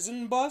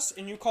prison bus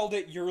and you called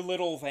it your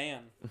little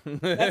van.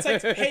 That's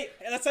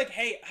like,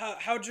 hey,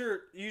 how'd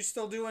you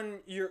still doing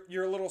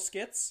your little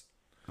skits?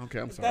 Okay,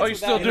 I'm sorry. That's Oh, you what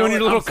still that- doing you your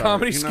know little I'm sorry.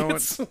 comedy You know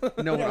what? skits?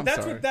 You know what? I'm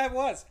That's sorry. what that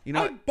was. You know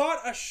I what? bought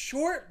a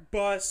short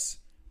bus,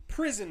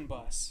 prison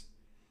bus.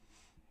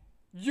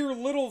 Your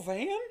little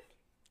van?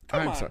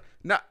 Come I'm on. sorry.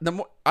 Not the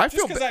more I Just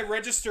feel. because I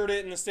registered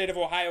it in the state of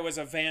Ohio as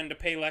a van to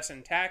pay less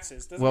in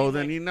taxes doesn't Well, mean,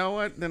 then like, you know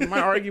what? Then my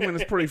argument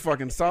is pretty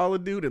fucking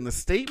solid, dude. And the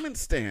statement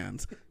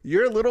stands.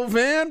 Your little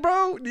van,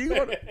 bro. Do you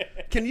want?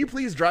 Can you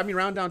please drive me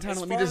around downtown as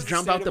and let me far just as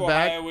jump state out the of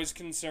back? Ohio was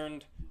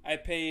concerned, I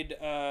paid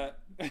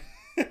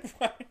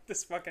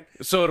this fucking.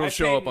 So it'll I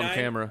show paid up on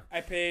camera.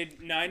 I paid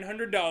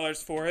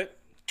 $900 for it.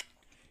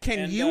 Can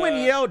And, you and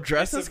Yale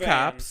dress it's as a van.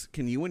 cops?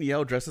 Can you and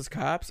Yale dress as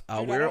cops?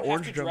 I'll Dude, wear I an don't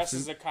orange have to dress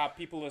as jumpsuit. a cop.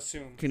 People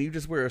assume. Can you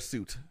just wear a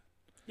suit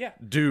Yeah.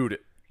 Dude.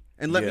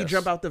 and let me Yes.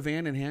 jump out the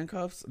van in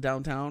handcuffs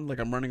downtown like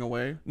I'm running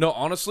away? No,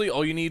 honestly,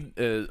 all you need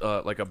is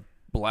like a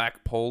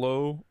black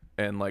polo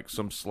and like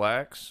some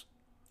slacks.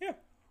 Yeah.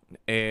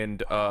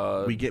 And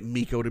We get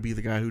Miko to be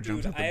the guy who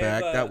jumps Dude, out the I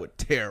back. have, That would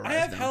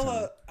terrorize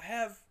downtown. I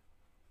have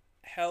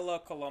hella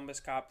Columbus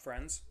cop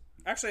friends.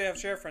 Actually, I have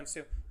sheriff friends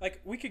too. Like,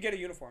 we could get a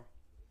uniform.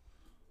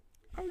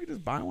 Oh, we could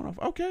just buy one off.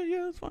 Okay,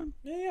 yeah, that's fine.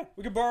 Yeah.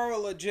 We could borrow a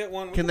legit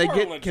one. We Can could they borrow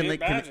get? legit Can they?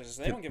 badges?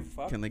 They don't give a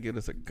fuck. Can they get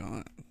us a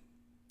gun?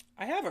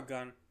 I have a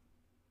gun.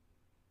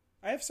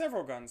 I have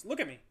several guns. Look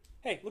at me.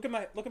 Hey, look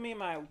at me in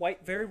my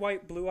white, very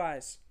white blue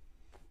eyes.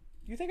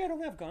 You think I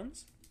don't have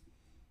guns?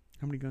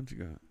 How many guns you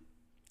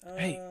got?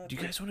 hey, do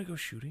you guys want to go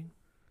shooting?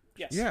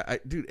 Yes. Yeah,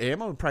 dude,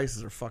 ammo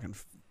prices are fucking.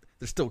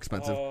 They're still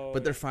expensive, Oh,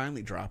 but they're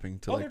finally dropping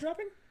to Oh, like. they're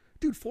dropping?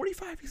 Dude,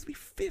 45 used to be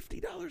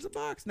 $50 a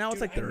box. Now it's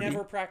Dude, like 30. I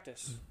never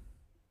practice.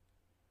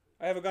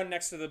 I have a gun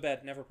next to the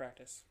bed. Never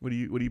practice. What are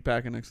you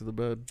packing next to the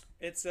bed?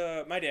 It's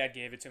my dad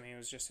gave it to me. It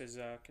was just his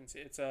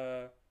it's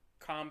a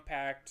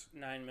compact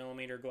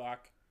 9mm Glock,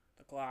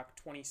 the Glock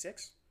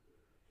 26.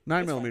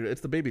 9mm.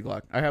 It's the baby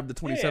Glock. I have the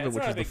 27, it's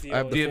which not a is big the I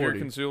have deal. Do the you have your 40.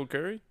 concealed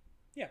carry?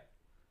 Yeah.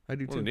 I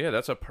do too. Well, yeah,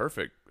 that's a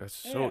perfect.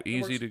 That's Yeah, so it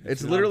easy works. to. It's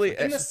conceal. literally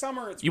In the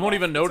summer, it's You won't rough.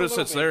 even It's a notice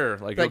little it's big. there.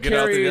 Like That you'll get out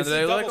carry the end is of the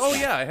day, like, double oh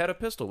stack. yeah, I had a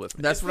pistol with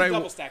me. That's It's what the I.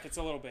 double stack. It's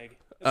a little big.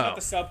 It's Oh. not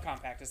the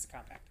subcompact. It's the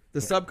compact. The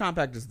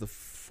subcompact is the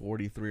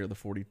 43 or the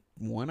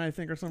 41, I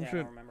think, or some Yeah, I shit.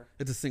 don't remember.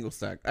 It's a single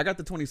stack. I got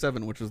the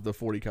 27, which is the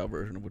 40 cal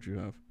version of what you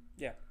have.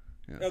 Yeah.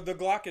 Yeah. The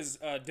Glock is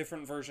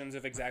different versions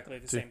of exactly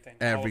the same thing.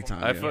 every All of them.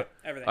 time. I, yeah. fu-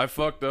 Everything. I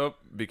fucked up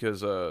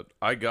because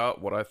I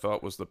got what I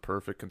thought was the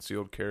perfect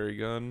concealed carry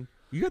gun.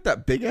 You got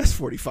that big ass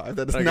 45.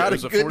 That is Like, not it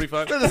was a a good.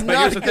 45. That is But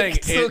not here's a the thing: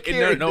 good concealed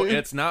carry, no, dude.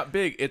 it's not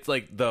big. It's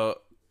like the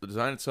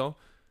design itself.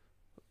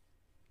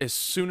 As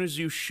soon as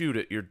you shoot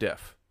it, you're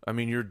deaf. I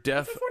mean, you're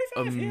deaf It's a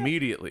 45, yeah.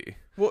 immediately.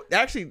 Well,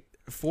 actually,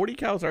 40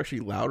 cals are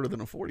actually louder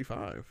than a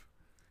 45,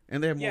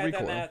 and they have more yeah,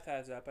 recoil. that math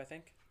adds up, I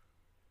think.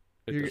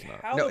 It You're- does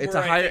not. Caliber, No, it's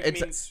a higher. I think,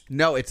 It's means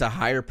no, it's a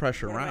higher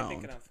pressure What am I round.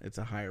 thinking of? It's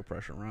a higher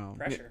pressure round.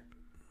 pressure.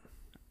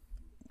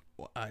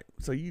 Well,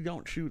 so you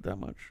don't shoot that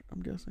much,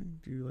 I'm guessing.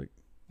 Do you like?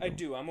 I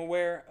do. I'm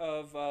aware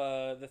of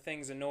the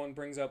things, and no one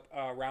brings up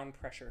round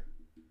pressure.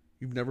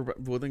 You've never.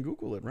 Well, then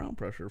Google it. Round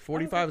pressure.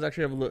 45s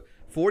actually have a look.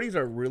 40s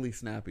are really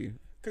snappy.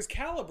 Because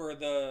caliber,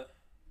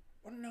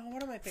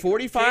 what am I thinking?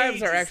 45s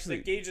Gauge are is- actually-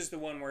 the gauge is the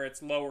one where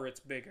it's lower, it's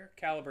bigger.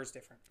 Caliber's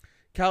different.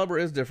 Caliber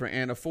is different,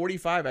 and a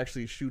 45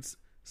 actually shoots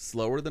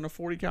slower than a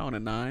 40 cal and a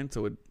 9,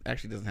 so it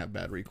actually doesn't have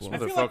bad recoil. I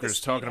feel like the Motherfucker's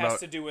speed talking has about-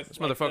 to do with, this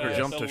like, motherfucker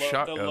jumped to the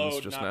shotguns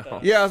load, just not now.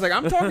 the- Yeah, I was like,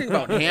 I'm talking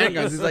about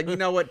handguns. He's like, you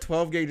know what?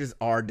 12 gauges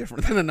are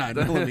different than a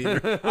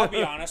 9mm. I'll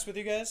be honest with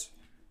you guys.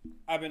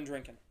 I've been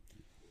drinking.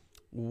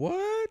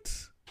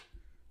 What?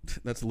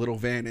 That's little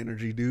van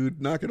energy,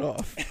 dude. Knock it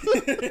off.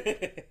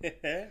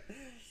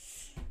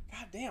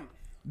 God damn.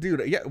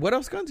 Dude, yeah, what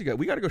else guns you got?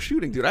 We got to go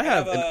shooting, dude. I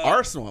have have, an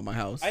arsenal at my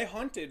house. I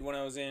hunted when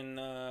I was in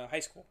high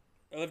school.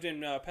 I lived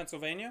in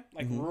Pennsylvania,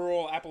 like Mm-hmm.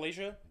 rural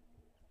Appalachia.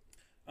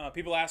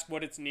 People ask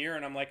what it's near,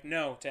 and I'm like,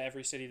 no to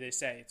every city they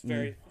say. It's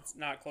very, it's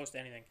not close to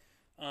anything.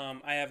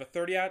 I have a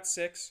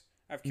 30-06.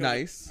 I've killed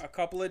Nice. a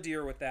couple of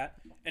deer with that,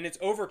 and it's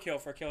overkill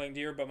for killing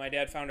deer. But my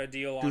dad found a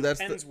deal on Dude, that's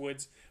Penns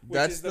Woods, which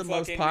That's is the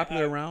most fucking,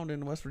 popular round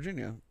in West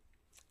Virginia.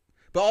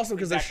 But also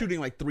because they're Exactly. shooting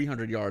like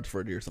 300 yards for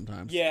a deer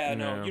sometimes. Yeah,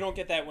 no, No. you don't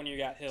get that when you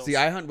got hills. See,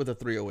 I hunt with a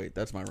 308.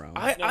 That's my round.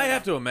 I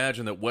have to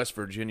imagine that West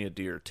Virginia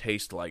deer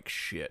taste like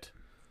shit.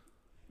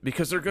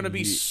 Because they're gonna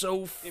be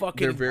so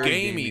fucking very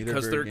gamey. gamey. They're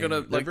Because very they're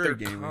gonna gamey. They're like very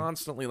they're gamey.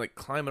 constantly like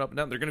climbing up and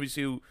down. They're gonna be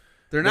so.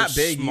 They're not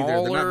big either. They're not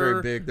very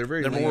smaller, big. They're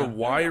very They're lean. more I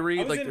wiry.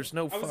 was Like in- there's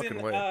no I was fucking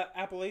in, way.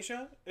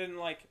 Appalachia in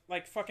like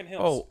fucking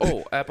hills.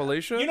 Oh,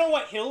 Appalachia. You know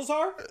what hills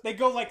are? They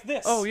go like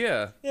this. Oh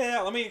yeah.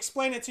 Yeah, let me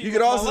explain it to you. You could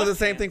with my also do the left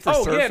same hand. thing for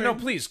Oh surfing. yeah. No,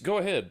 please go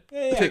ahead.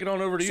 Yeah. Take it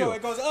on over to So you.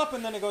 it goes up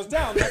and then it goes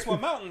down. That's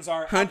what mountains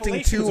are. Hunting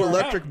Appalachians 2 are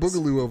electric mountains.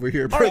 boogaloo over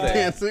here, Uh,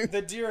 breakdancing.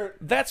 The deer.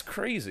 That's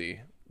crazy.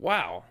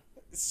 Wow.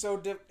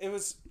 So it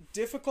was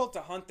difficult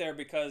to hunt there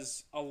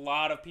because a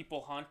lot of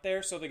people hunt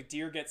there. So the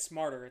deer get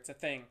smarter. It's a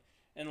thing.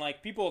 And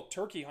like people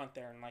turkey hunt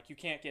there, and like you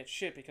can't get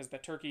shit because the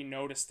turkey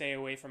know to stay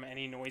away from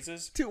any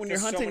noises. Dude, when you're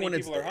 'cause so hunting, many when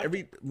it's people are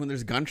hunting. when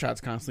there's gunshots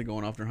constantly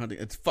going off during hunting,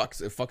 it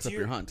fucks up Dude,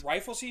 your hunt.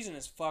 Rifle season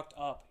is fucked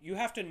up. You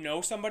have to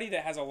know somebody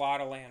that has a lot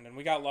of land, and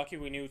we got lucky.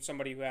 We knew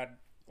somebody who had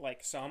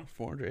like some.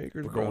 400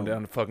 acres. We're bro. going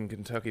down to fucking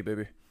Kentucky,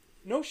 baby.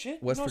 No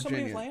shit. West you know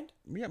somebody with Virginia. land?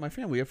 Yeah, my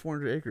family. We have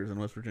 400 acres in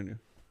West Virginia.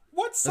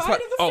 What side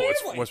what- of the Oh, family?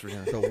 it's West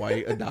Virginia. The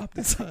white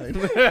adopted side.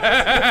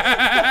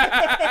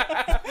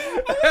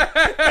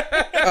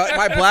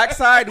 My black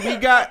side,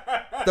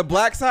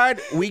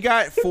 we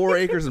got 4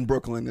 acres in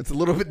Brooklyn. It's a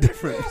little bit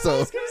different.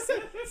 So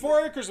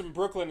 4 acres in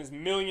Brooklyn is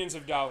millions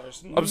of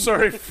dollars. I'm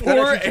sorry.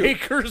 4 actually true.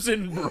 acres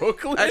in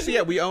Brooklyn. actually,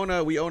 yeah, we own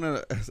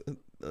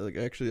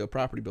actually a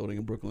property building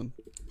in Brooklyn.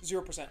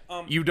 0%.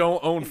 You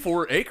don't own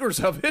 4 acres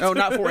of it. No,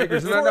 not 4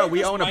 acres. No, 4 no, we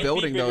acres own a might be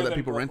building though bigger that than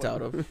people rent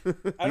Brooklyn. out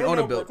of. I we don't own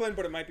know a build- Brooklyn,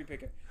 but it might be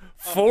bigger.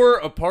 4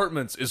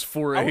 apartments is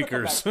 4 I wanna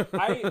come acres.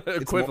 back.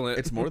 Equivalent.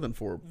 It's more than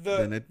 4.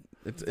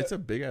 It's a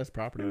big ass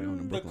property we own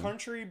in The Brooklyn.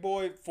 country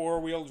boy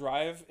 4-wheel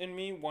drive in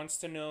me wants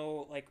to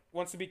know,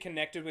 wants to be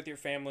connected with your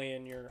family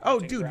and your. Oh,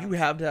 hunting dude, grounds. you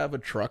have to have a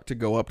truck to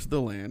go up to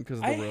the land because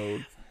of the I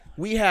road.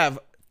 We have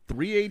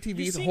 3 You've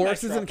ATVs, seen my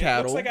horses, truck. and It looks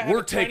cattle. like I have We're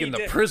a tiny taking the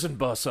dick. prison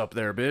bus up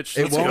there, bitch.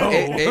 It Let's won't,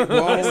 go. it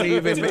won't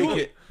even It's a make dually.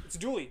 it. It's a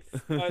dually.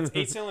 It's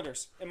 8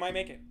 cylinders. It might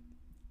make it.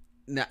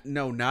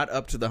 No, not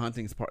up to the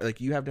hunting part.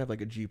 Like you have to have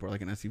like a Jeep or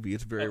like an SUV.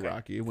 It's very Okay,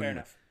 rocky. It fair wouldn't,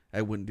 enough.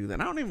 I wouldn't do that.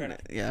 I don't even. enough.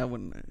 Yeah, I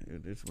wouldn't.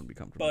 It just wouldn't be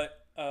comfortable. But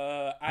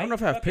I don't know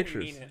if I have fucking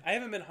pictures. mean it. I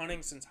haven't been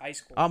hunting since high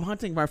school. I'm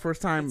hunting my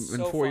first time It's in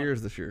so 4 fun.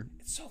 years this year.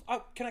 It's so.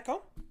 Oh, can I come?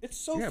 It's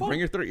so Yeah, fun. bring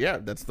your 30. Yeah,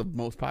 that's the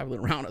most popular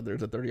round out there.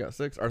 It's a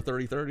 30-06 or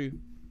 30-30.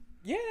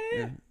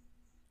 Yeah.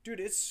 Dude,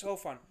 it's so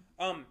fun.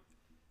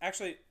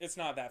 Actually, it's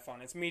not that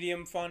fun. It's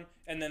medium fun,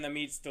 and then the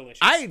meat's delicious.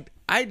 I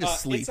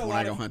just sleep it's a when I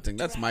lot go of- hunting.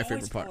 That's Dude, my I always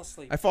favorite part. fall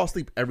asleep. I fall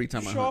asleep every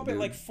time You I show hunt. up at dude.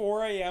 like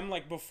 4 a.m.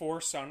 like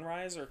before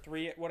sunrise or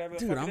 3, whatever the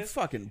Dude, fuck I'm it is.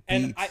 fucking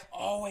And beat. I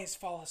always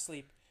fall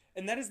asleep.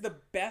 And that is the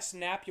best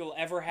nap you'll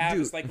ever have.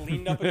 Dude. Is like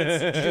leaned up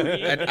against a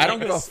tree. And I don't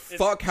give a It's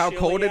fuck how chilly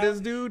cold it out,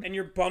 is, dude. And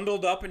you're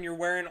bundled up and you're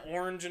wearing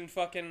orange and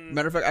fucking.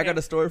 Matter of fact, I got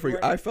a story for you.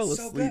 I fell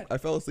So asleep. good. I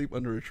fell asleep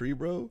under a tree,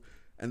 bro,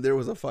 and there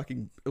was a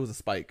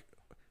spike,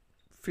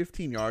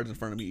 15 yards in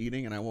front of me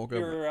eating, and I woke up.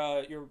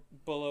 You're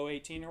below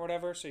 18 or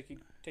whatever, so you could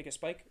take a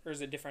spike, or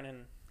is it different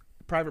in?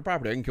 Private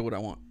property. I can kill what I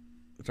want.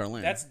 It's our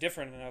land. That's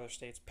different in other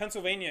states.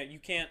 Pennsylvania, you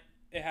can't.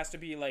 It has to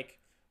be like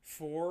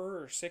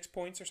 4 or 6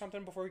 points or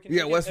something before you can.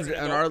 yeah, take West it as an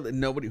Virginia. And adult. our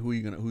nobody.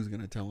 Who's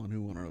gonna tell on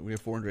who on our? We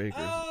have 400 acres.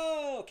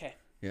 Oh, okay.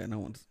 Yeah, no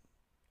one's.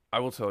 I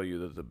will tell you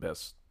that the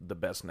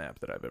best nap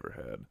that I've ever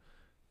had,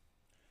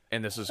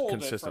 and this is Hold it for a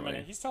consistently.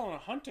 minute. He's telling a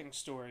hunting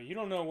story. You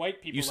don't know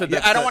white people. You said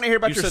like Yeah, I don't wanna hear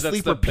about you your said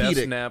sleep that's the best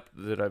repeating. nap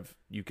that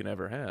you can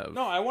ever have.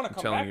 No, I want to I'm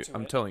come telling back you. to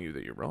I'm it. telling you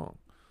that you're wrong.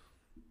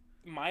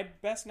 My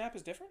best nap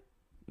is different.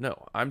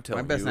 No, I'm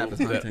telling best you nap is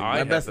that hunting. I My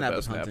have best the nap best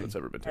is nap hunting. that's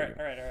ever been All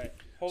taken. right.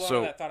 Hold on So-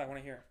 to that thought. I want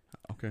to hear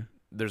it. Okay.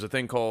 There's a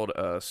thing called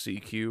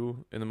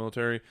CQ in the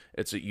military.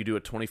 You do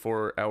a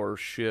 24-hour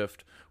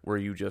shift where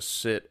you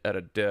just sit at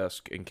a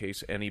desk in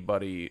case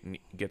anybody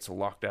gets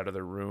locked out of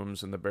their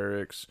rooms in the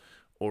barracks,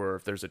 or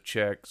if there's a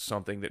check,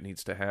 something that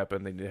needs to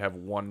happen. They need to have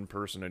one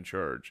person in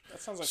charge. That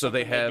sounds like So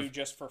they something have do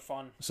just for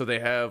fun. So they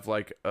have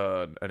like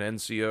an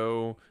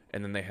NCO,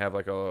 and then they have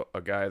like a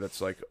guy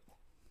that's like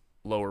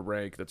lower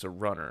rank that's a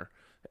runner,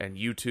 and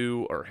you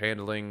two are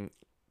handling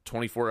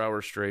 24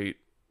 hours straight.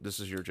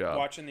 This is your job.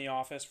 Watching The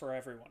Office for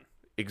everyone.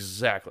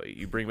 Exactly.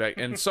 You bring back,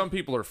 and some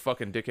people are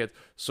fucking dickheads.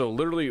 So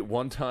literally,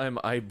 one time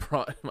I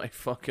brought my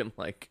fucking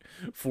like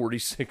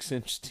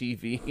 46-inch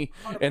TV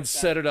and 100%.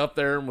 set it up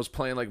there and was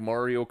playing like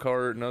Mario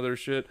Kart and other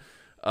shit.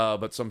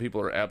 But some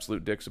people are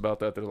absolute dicks about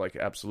that. They're like,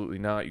 absolutely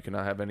not. You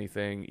cannot have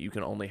anything. You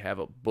can only have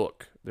a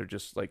book. They're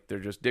just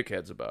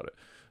dickheads about it.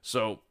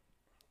 So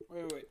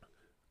Wait. I'm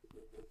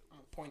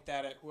gonna point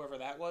that at whoever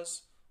that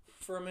was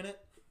for a minute.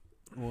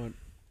 What?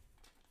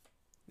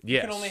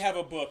 yes, You can only have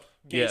a book.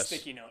 Gay Yes.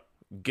 sticky note.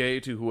 gay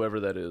to whoever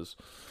that is.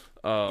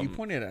 You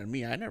pointed at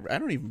me. I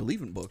don't even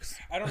believe in books.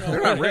 I don't They're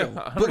know. not real.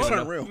 Books even aren't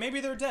know. real. Maybe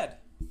they're dead.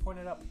 Point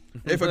it up.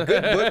 If a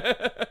good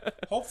book,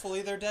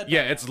 Hopefully they're dead.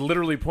 Yeah, by it's now.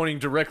 literally pointing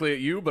directly at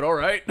you, but all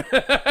right.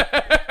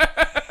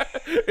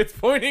 It's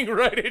pointing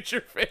right at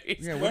your face.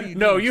 Yeah, what are you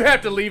no, doing? you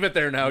have to leave it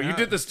there now. You Nah.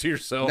 did this to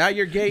yourself. now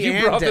you're gay You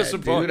and brought dead, this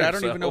upon dude. I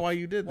don't even know yourself. why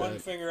you did One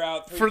that. finger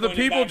out. Three For the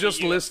pointing people back at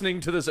just you.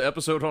 listening to this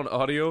episode on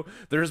audio,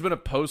 there's been a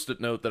post-it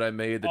note that I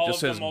made that All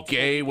just of the says multiple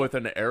gay people. with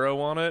an arrow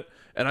on it,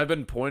 and I've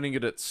been pointing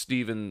it at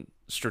Steven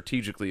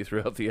strategically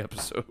throughout the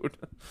episode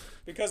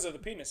Because of the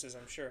penises,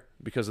 I'm sure.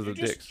 because of You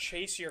the just dicks.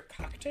 chase your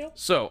cocktail?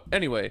 So,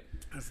 anyway,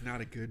 That's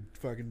not a good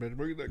fucking bed.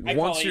 Look at that. I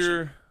once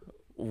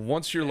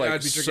call you're like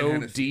I'd be drinking so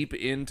Hennessy. deep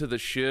into the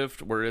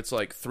shift where it's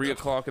like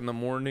 3:00 in the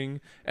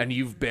morning and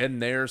you've been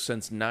there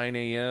since 9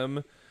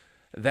 a.m.,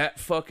 that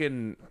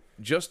fucking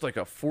just like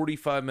a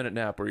 45-minute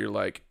nap where you're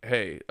like,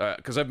 hey,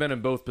 because I've been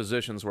in both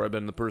positions where I've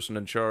been the person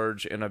in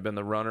charge and I've been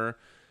the runner,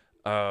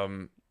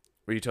 where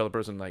you tell the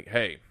person like,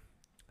 hey,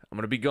 I'm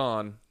gonna be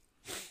gone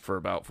for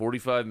about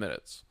 45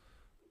 minutes.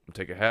 I'm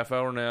gonna take a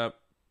half-hour nap.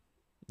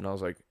 And I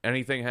was like,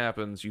 anything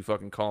happens, you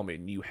fucking call me.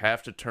 And you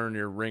have to turn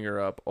your ringer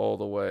up all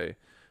the way.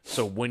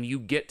 So when you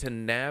get to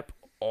nap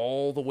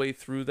all the way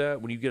through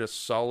that, when you get a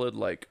solid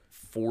like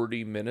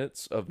 40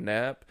 minutes of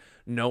nap,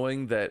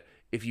 knowing that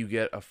if you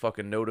get a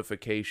fucking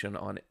notification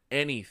on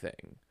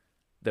anything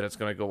that it's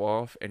going to go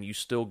off and you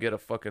still get a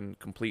fucking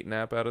complete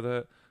nap out of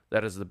that,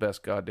 that is the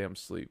best goddamn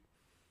sleep.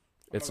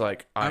 It's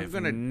like, I've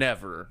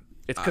never...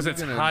 It's because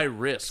it's high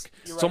risk.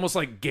 You're It's right. almost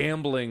like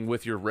gambling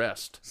with your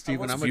rest.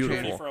 Steven, I I'm was gonna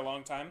beautiful. ready for a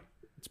long time.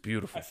 It's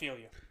beautiful. I feel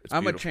you. It's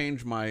I'm gonna beautiful.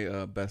 change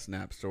my best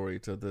nap story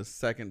to the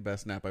second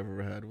best nap I've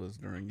ever had was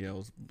during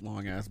Yale's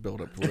long ass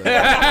build up to that.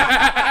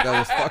 That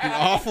was fucking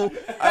awful.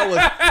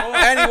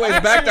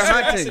 Anyways, back to In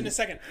hunting. a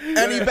second.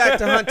 Back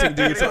to hunting,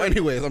 dude. So,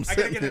 anyways, I'm I gotta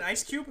sitting. get an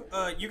ice cube.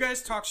 You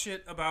guys talk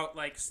shit about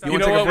like stuff. You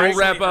wanna know take a what? We'll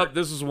break? wrap up.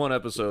 This is one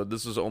episode.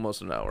 This is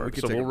almost an hour. We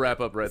could So take we'll a wrap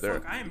up right there.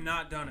 Fuck, I am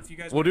not done. If you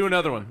guys, We'll wanna do keep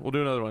another going. one. We'll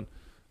do another one.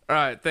 All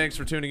right. Thanks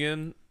for tuning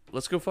in.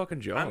 Let's go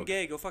fucking jog. I'm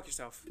gay. Go fuck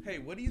yourself. Hey,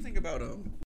 what do you think about